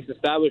Mike's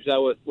established that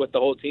with the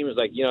whole team is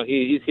like,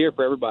 he's here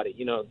for everybody,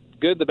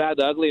 good, the bad,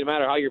 the ugly, no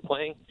matter how you're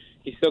playing,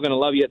 he's still going to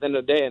love you at the end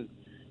of the day. And,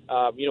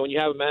 when you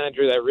have a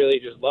manager that really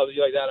just loves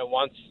you like that and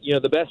wants,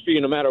 the best for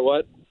you no matter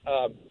what,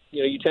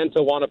 you tend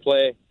to want to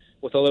play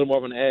with a little more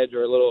of an edge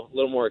or a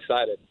little more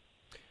excited.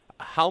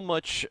 How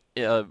much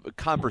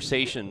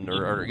conversation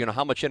or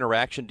how much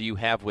interaction do you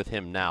have with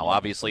him now?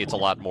 Obviously, it's a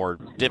lot more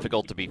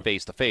difficult to be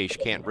face-to-face.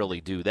 You can't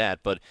really do that.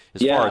 But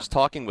as far as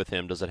talking with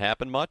him, does it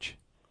happen much?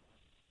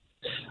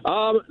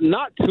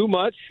 Not too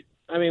much.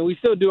 I mean, we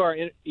still do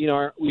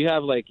we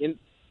have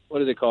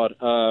what is it called?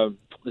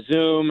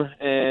 Zoom,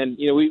 and,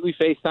 we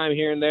FaceTime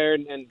here and there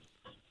and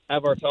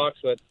have our talks,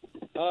 but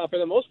for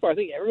the most part, I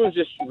think everyone's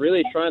just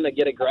really trying to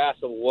get a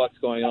grasp of what's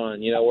going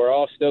on. We're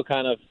all still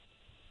kind of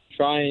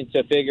trying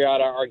to figure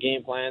out our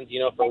game plans,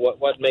 for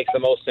what makes the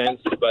most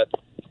sense. But,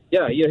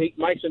 yeah,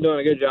 Mike's been doing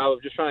a good job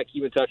of just trying to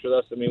keep in touch with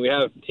us. I mean, we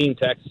have team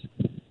texts,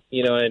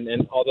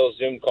 and all those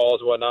Zoom calls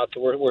and whatnot,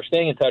 so we're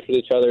staying in touch with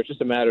each other. It's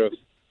just a matter of,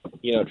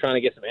 trying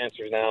to get some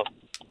answers now.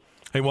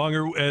 Hey,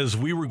 Wonger, as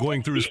we were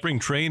going through spring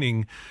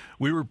training,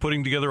 we were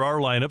putting together our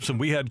lineups, and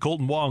we had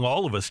Colton Wong,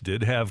 all of us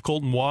did, have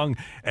Colton Wong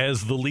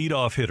as the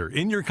leadoff hitter.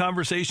 In your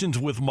conversations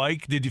with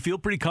Mike, did you feel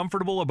pretty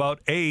comfortable about,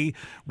 A,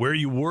 where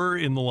you were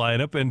in the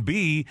lineup, and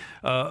B,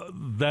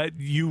 that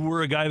you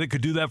were a guy that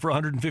could do that for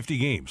 150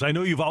 games? I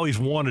know you've always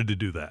wanted to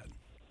do that.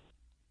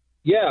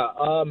 Yeah,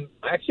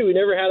 actually, we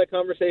never had a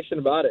conversation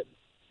about it.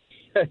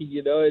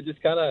 It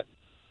just kind of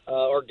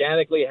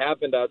organically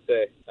happened, I'd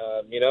say.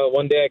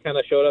 One day I kind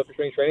of showed up for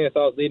spring training. I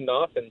thought I was leading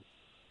off, and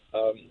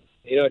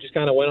it just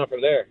kind of went on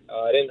from there.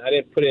 I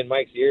didn't put in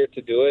Mike's ear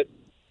to do it.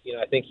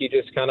 I think he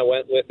just kind of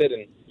went with it,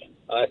 and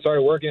I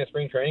started working at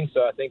spring training.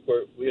 So I think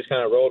we just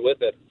kind of rolled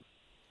with it.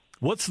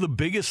 What's the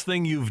biggest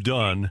thing you've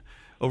done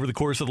over the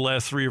course of the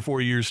last 3 or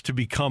 4 years to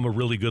become a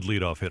really good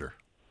leadoff hitter?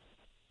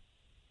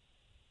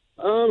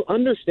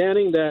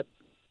 Understanding that,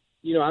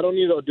 I don't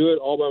need to do it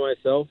all by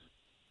myself.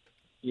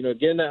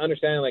 Getting that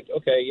understanding,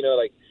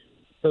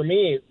 for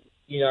me,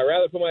 I'd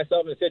rather put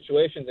myself in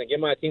situations and give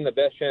my team the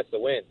best chance to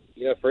win.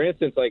 For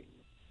instance,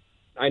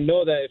 I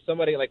know that if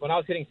somebody, when I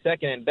was hitting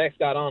second and Dex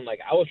got on,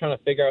 I was trying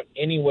to figure out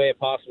any way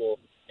possible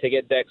to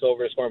get Dex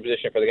over to scoring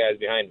position for the guys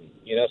behind me.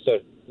 So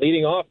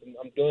leading off,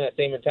 I'm doing that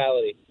same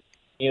mentality.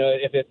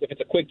 If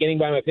it's a quick inning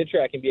by my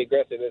pitcher, I can be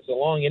aggressive. If it's a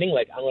long inning,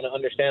 I'm going to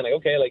understand, I'm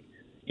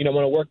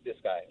going to work this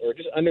guy. Or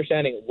just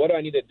understanding, what do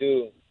I need to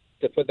do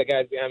to put the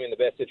guys behind me in the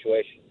best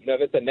situation?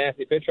 If it's a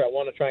nasty pitcher, I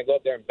want to try and go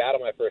up there and battle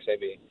my first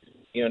AB.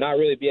 Not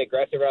really be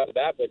aggressive right off the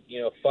bat, but,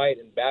 fight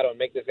and battle and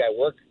make this guy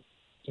work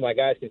so my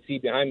guys can see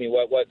behind me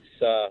what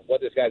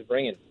this guy's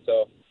bringing.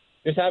 So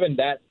just having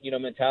that,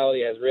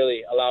 mentality has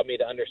really allowed me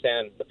to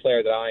understand the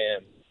player that I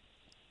am.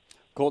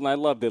 Colton, I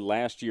loved it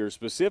last year,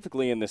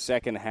 specifically in the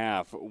second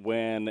half,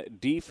 when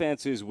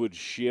defenses would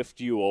shift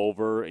you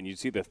over and you'd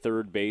see the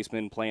third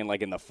baseman playing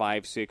in the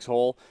 5-6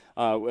 hole.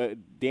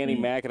 Danny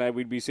Mack and I,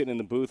 we'd be sitting in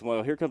the booth,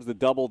 well, here comes the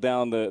double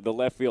down the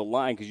left field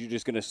line because you're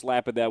just going to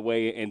slap it that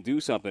way and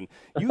do something.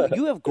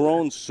 You have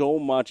grown so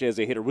much as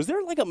a hitter. Was there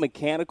a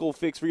mechanical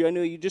fix for you? I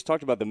know you just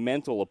talked about the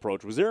mental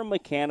approach. Was there a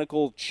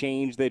mechanical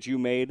change that you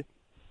made?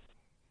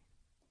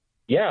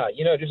 Yeah,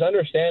 just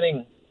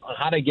understanding on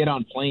how to get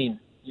on plane.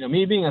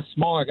 Me being a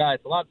smaller guy,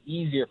 it's a lot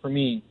easier for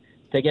me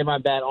to get my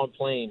bat on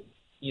plane,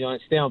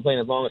 and stay on plane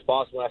as long as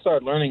possible. And I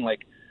started learning,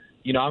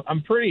 I'm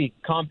a pretty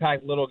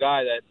compact little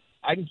guy that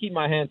I can keep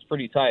my hands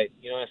pretty tight,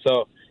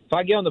 So if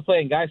I get on the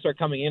plate and guys start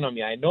coming in on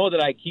me, I know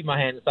that I keep my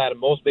hand inside of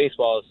most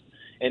baseballs.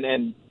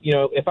 And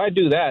if I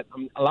do that,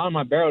 I'm allowing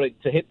my barrel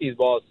to hit these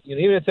balls,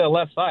 even if it's to the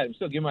left side, I'm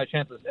still giving my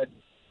chances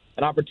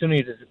an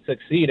opportunity to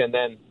succeed. And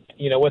then,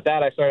 with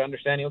that, I started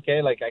understanding,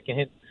 I can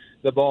hit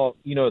the ball,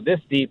 this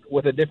deep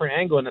with a different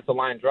angle, and it's a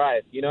line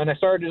drive, and I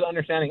started just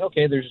understanding,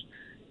 there's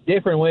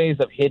different ways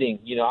of hitting.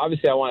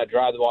 Obviously I want to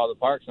drive the ball to the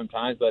park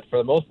sometimes, but for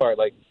the most part,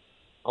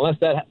 unless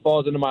that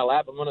falls into my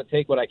lap, I'm going to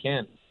take what I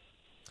can.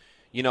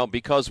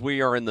 Because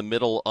we are in the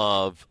middle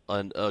of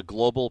a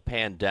global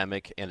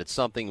pandemic, and it's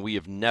something we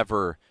have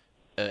never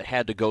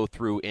had to go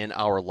through in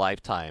our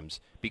lifetimes,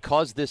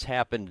 because this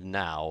happened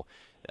now,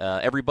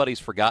 everybody's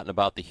forgotten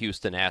about the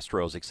Houston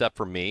Astros except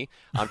for me.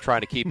 I'm trying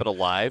to keep it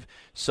alive.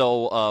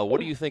 So what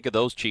do you think of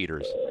those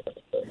cheaters?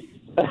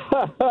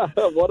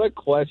 What a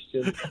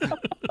question.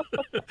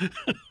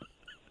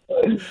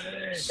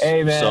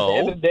 Hey, man, So? at the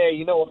end of the day,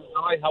 you know,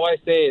 how I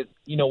say is,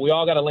 you know, we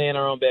all got to lay in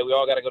our own bed. We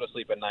all got to go to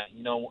sleep at night.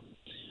 You know,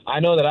 I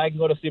know that I can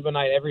go to sleep at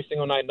night every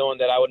single night knowing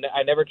that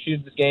I never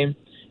choose this game.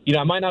 You know,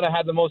 I might not have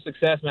had the most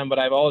success, man, but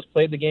I've always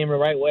played the game the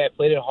right way. I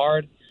played it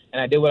hard,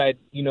 and I did what I,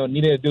 you know,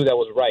 needed to do that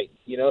was right.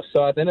 You know,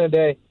 so at the end of the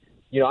day,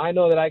 you know, I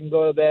know that I can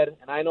go to bed,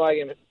 and I know I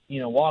can, you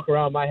know, walk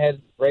around my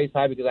head raised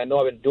high because I know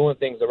I've been doing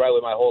things the right way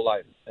my whole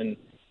life. And,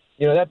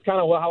 you know, that's kind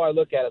of how I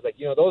look at it. It's like,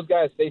 you know, those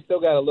guys, they still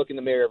got to look in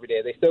the mirror every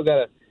day. They still got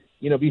to,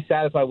 you know, be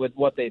satisfied with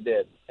what they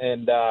did.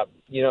 And,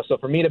 you know, so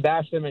for me to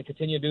bash them and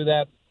continue to do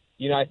that,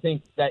 you know, I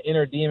think that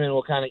inner demon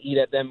will kind of eat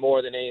at them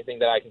more than anything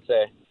that I can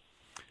say.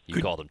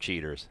 You call them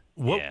cheaters.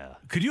 Yeah.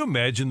 Could you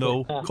imagine,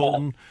 though,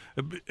 Colton,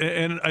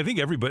 and I think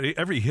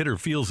every hitter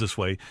feels this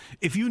way,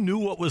 if you knew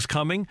what was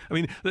coming? I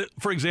mean,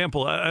 for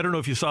example, I don't know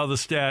if you saw the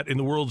stat in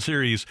the World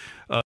Series,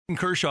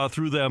 Kershaw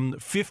threw them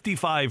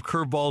 55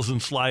 curveballs and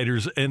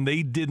sliders, and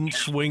they didn't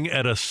swing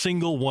at a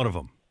single one of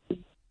them.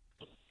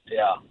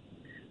 Yeah.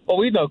 Well,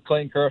 we know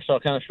Clayton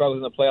Kershaw kind of struggles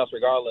in the playoffs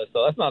regardless,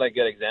 so that's not a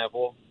good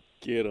example.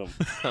 Get him.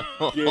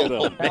 Get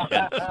him.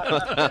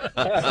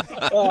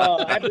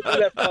 Oh, I had to do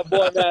that for my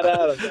boy Matt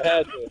Adams. I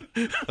had to.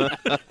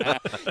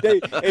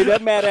 Hey,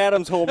 that Matt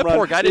Adams home run,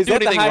 Poor guy didn't do is that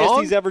the anything highest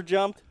wrong? he's ever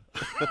jumped?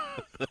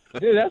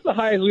 Dude, that's the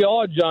highest we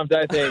all jumped,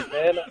 I think,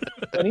 man.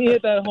 When he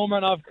hit that home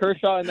run off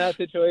Kershaw in that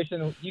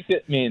situation, you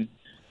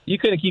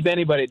couldn't keep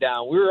anybody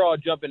down. We were all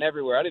jumping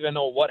everywhere. I didn't even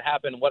know what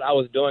happened, what I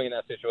was doing in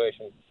that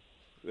situation.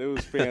 It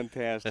was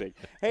fantastic.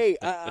 Hey,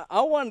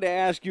 I wanted to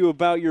ask you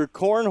about your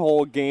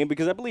cornhole game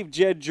because I believe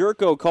Jed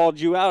Jerko called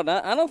you out.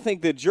 I don't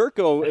think that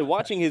Jerko,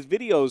 watching his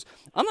videos,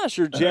 I'm not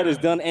sure Jed has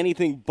done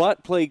anything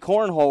but play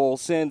cornhole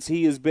since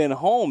he has been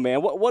home,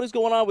 man. What is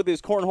going on with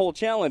this cornhole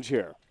challenge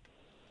here?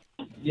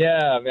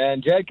 Yeah,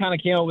 man. Jed kind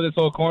of came up with this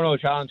whole cornhole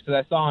challenge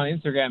because I saw on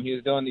Instagram he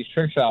was doing these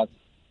trick shots.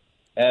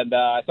 And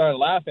I started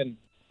laughing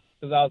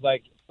because I was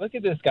like, look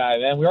at this guy,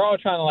 man. We were all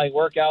trying to, like,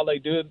 work out,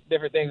 like, do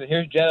different things. And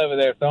here's Jed over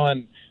there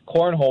throwing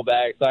cornhole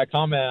bags. So I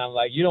commented, I'm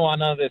like, you don't want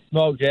none of this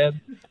smoke, Jed.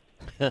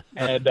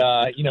 And,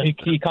 you know,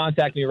 he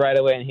contacted me right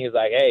away, and he was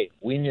like, hey,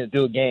 we need to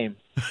do a game.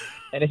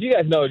 And if you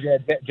guys know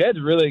Jed,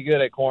 Jed's really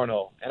good at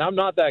cornhole. And I'm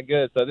not that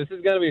good, so this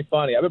is going to be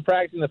funny. I've been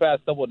practicing the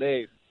past couple of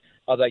days.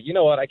 I was like, you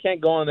know what, I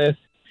can't go on this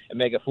and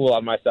make a fool out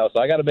of myself.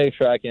 So I got to make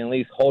sure I can at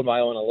least hold my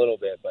own a little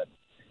bit. But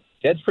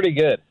Jed's pretty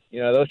good.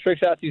 You know, those trick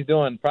shots he's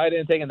doing probably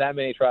didn't take him that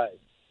many tries.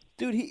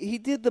 Dude, he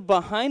did the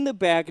behind the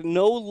back,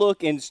 no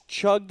look, and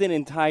chugged an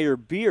entire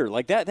beer.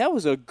 Like, that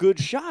was a good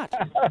shot.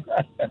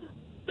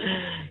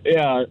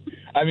 Yeah.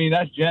 I mean,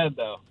 that's Jed,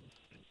 though.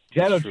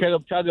 Jed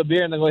will chug a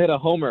beer and then go hit a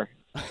homer.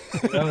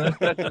 You know,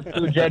 that's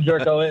who Jed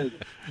Jerko is.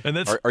 And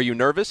that's Are you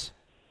nervous?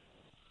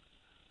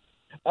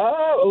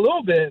 A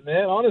little bit,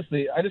 man,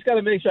 honestly. I just got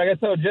to make sure. I got to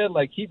tell Jed,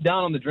 like, keep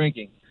down on the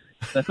drinking.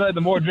 I feel like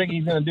the more drinking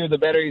he's going to do, the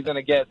better he's going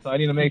to get. So I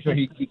need to make sure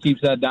he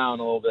keeps that down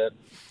a little bit.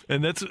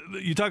 And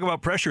you talk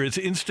about pressure. It's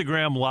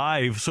Instagram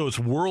Live, so it's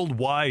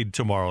worldwide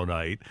tomorrow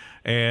night.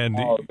 And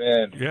oh,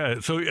 man.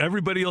 Yeah, so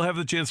everybody will have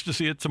the chance to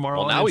see it tomorrow.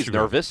 Well, on now Instagram. he's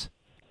nervous.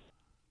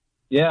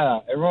 Yeah,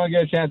 everyone will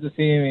get a chance to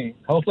see me.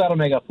 Hopefully I don't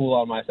make a fool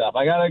out of myself.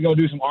 I got to go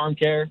do some arm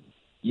care,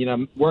 you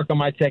know, work on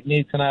my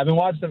techniques. And I've been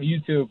watching some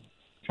YouTube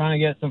trying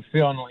to get some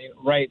feel on the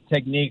right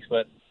techniques.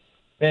 But,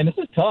 man, this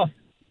is tough.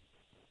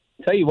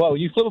 Tell you what, when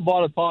you flip a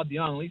ball to Paul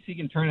DeYoung, at least he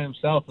can turn it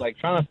himself. Like,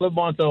 trying to flip a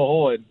ball into a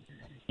hole and,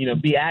 you know,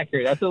 be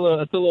accurate. That's a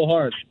little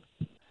hard.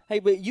 Hey,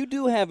 but you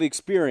do have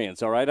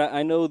experience, all right?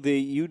 I know that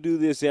you do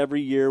this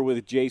every year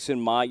with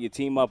Jason Mott. You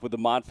team up with the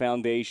Mott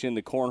Foundation,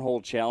 the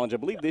Cornhole Challenge. I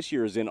believe this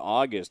year is in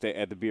August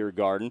at the Beer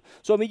Garden.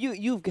 So, I mean,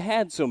 you've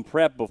had some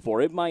prep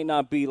before. It might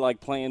not be like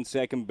playing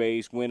second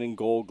base, winning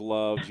Gold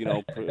Gloves, you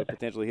know,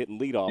 potentially hitting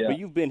leadoff, but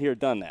you've been here,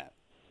 done that.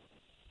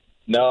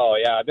 No,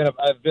 yeah,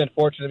 I've been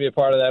fortunate to be a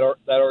part of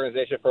that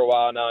organization for a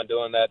while now and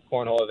doing that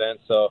cornhole event.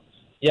 So,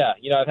 yeah,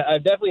 you know,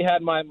 I've definitely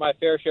had my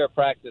fair share of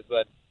practice,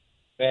 but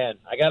man,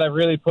 I got to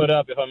really put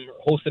up if I'm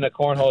hosting a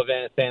cornhole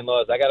event in St.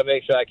 Louis. I got to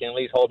make sure I can at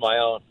least hold my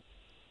own.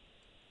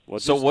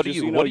 Well, so what do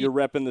you know? You're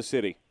repping the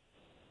city.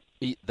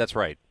 That's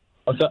right.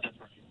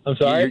 I'm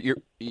sorry.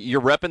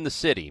 You're repping the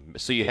city,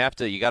 so you got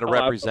to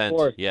represent.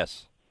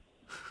 Yes.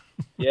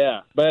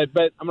 Yeah, but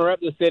I'm gonna rep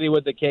the city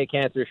with the K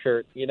Cancer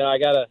shirt. You know, I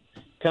gotta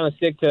kind of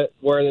stick to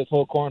where this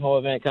whole cornhole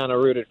event kind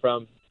of rooted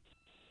from.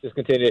 Just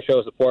continue to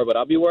show support, but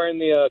I'll be wearing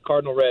the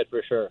Cardinal red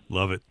for sure.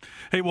 Love it.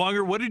 Hey,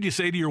 Wonger, what did you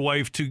say to your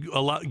wife to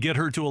get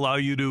her to allow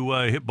you to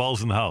hit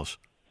balls in the house?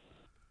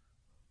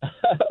 I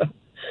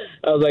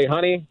was like,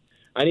 honey,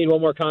 I need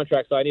one more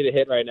contract, so I need a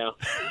hit right now.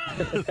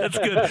 That's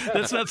good.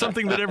 That's not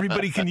something that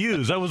everybody can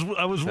use. I was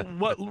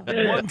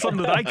wanting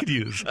something that I could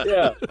use.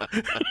 Yeah.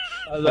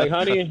 I was like,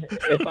 honey,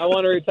 if I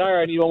want to retire,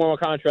 I need one more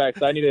contract,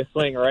 so I need a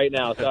swing right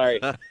now. Sorry.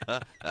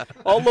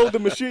 I'll load the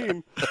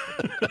machine.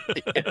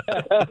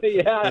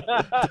 Yeah.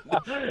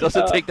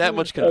 Doesn't take that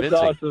much convincing.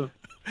 That's awesome.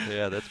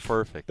 Yeah, that's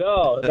perfect.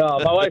 No,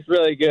 my wife's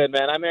really good,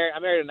 man. I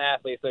married an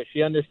athlete, so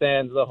she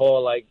understands the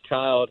whole, like,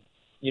 child,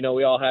 you know,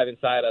 we all have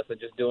inside us and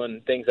just doing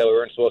things that we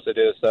weren't supposed to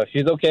do. So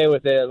she's okay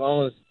with it as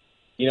long as,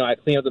 you know, I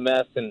clean up the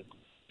mess and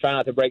try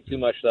not to break too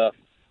much stuff.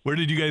 Where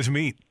did you guys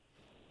meet?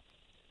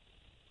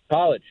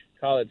 College.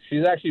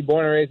 She's actually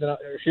born and raised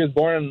she was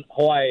born in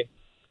Hawaii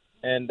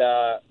and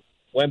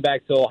went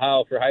back to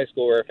Ohio for high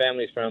school where her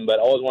family's from, but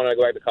always wanted to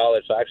go back to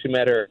college. So I actually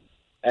met her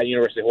at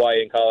University of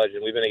Hawaii in college,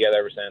 and we've been together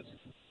ever since.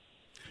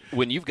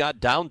 When you've got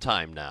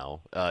downtime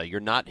now, you're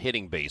not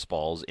hitting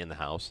baseballs in the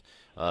house.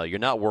 You're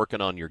not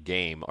working on your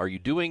game. Are you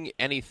doing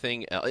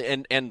anything?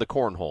 And the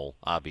cornhole,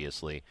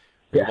 obviously.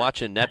 Are you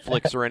watching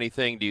Netflix or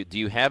anything? Do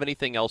you have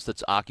anything else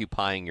that's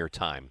occupying your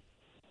time?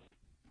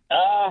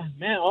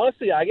 Man,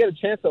 honestly, I get a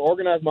chance to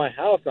organize my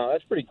house now.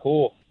 That's pretty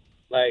cool.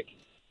 Like,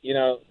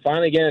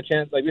 finally getting a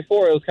chance. Like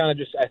before, it was kind of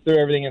just I threw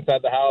everything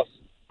inside the house.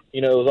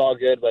 It was all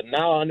good. But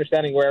now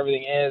understanding where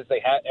everything is,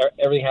 like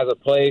everything has a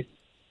place.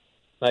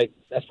 Like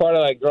that's part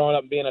of like growing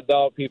up and being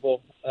adult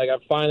people. Like I'm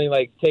finally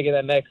like taking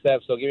that next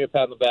step. So give me a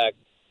pat on the back.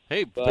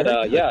 Hey,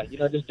 but yeah,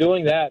 just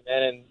doing that,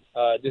 man,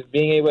 and just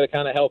being able to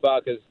kind of help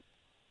out because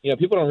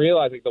people don't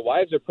realize like the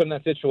wives are put in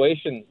that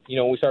situation.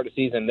 When we start the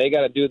season, they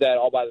got to do that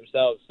all by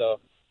themselves. So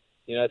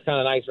it's kind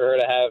of nice for her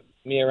to have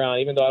me around,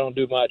 even though I don't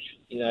do much.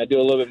 I do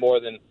a little bit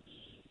more than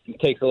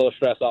takes a little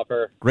stress off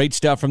her. Great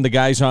stuff from the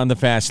guys on the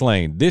Fast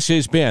Lane. This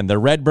has been the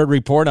Redbird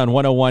Report on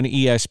 101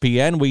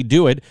 ESPN. We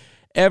do it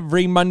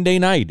every Monday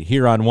night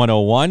here on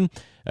 101.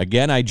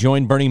 Again, I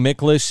join Bernie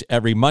Miklasz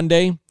every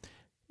Monday,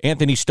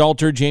 Anthony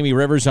Stalter, Jamie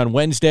Rivers on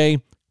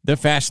Wednesday, the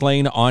Fast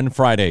Lane on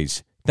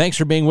Fridays. Thanks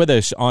for being with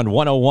us on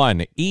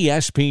 101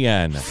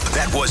 ESPN.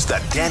 That was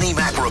the Danny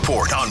Mac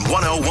Report on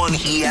 101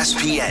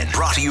 ESPN.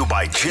 Brought to you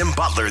by Jim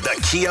Butler,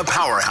 the Kia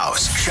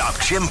Powerhouse. Shop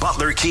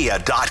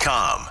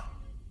JimButlerKia.com.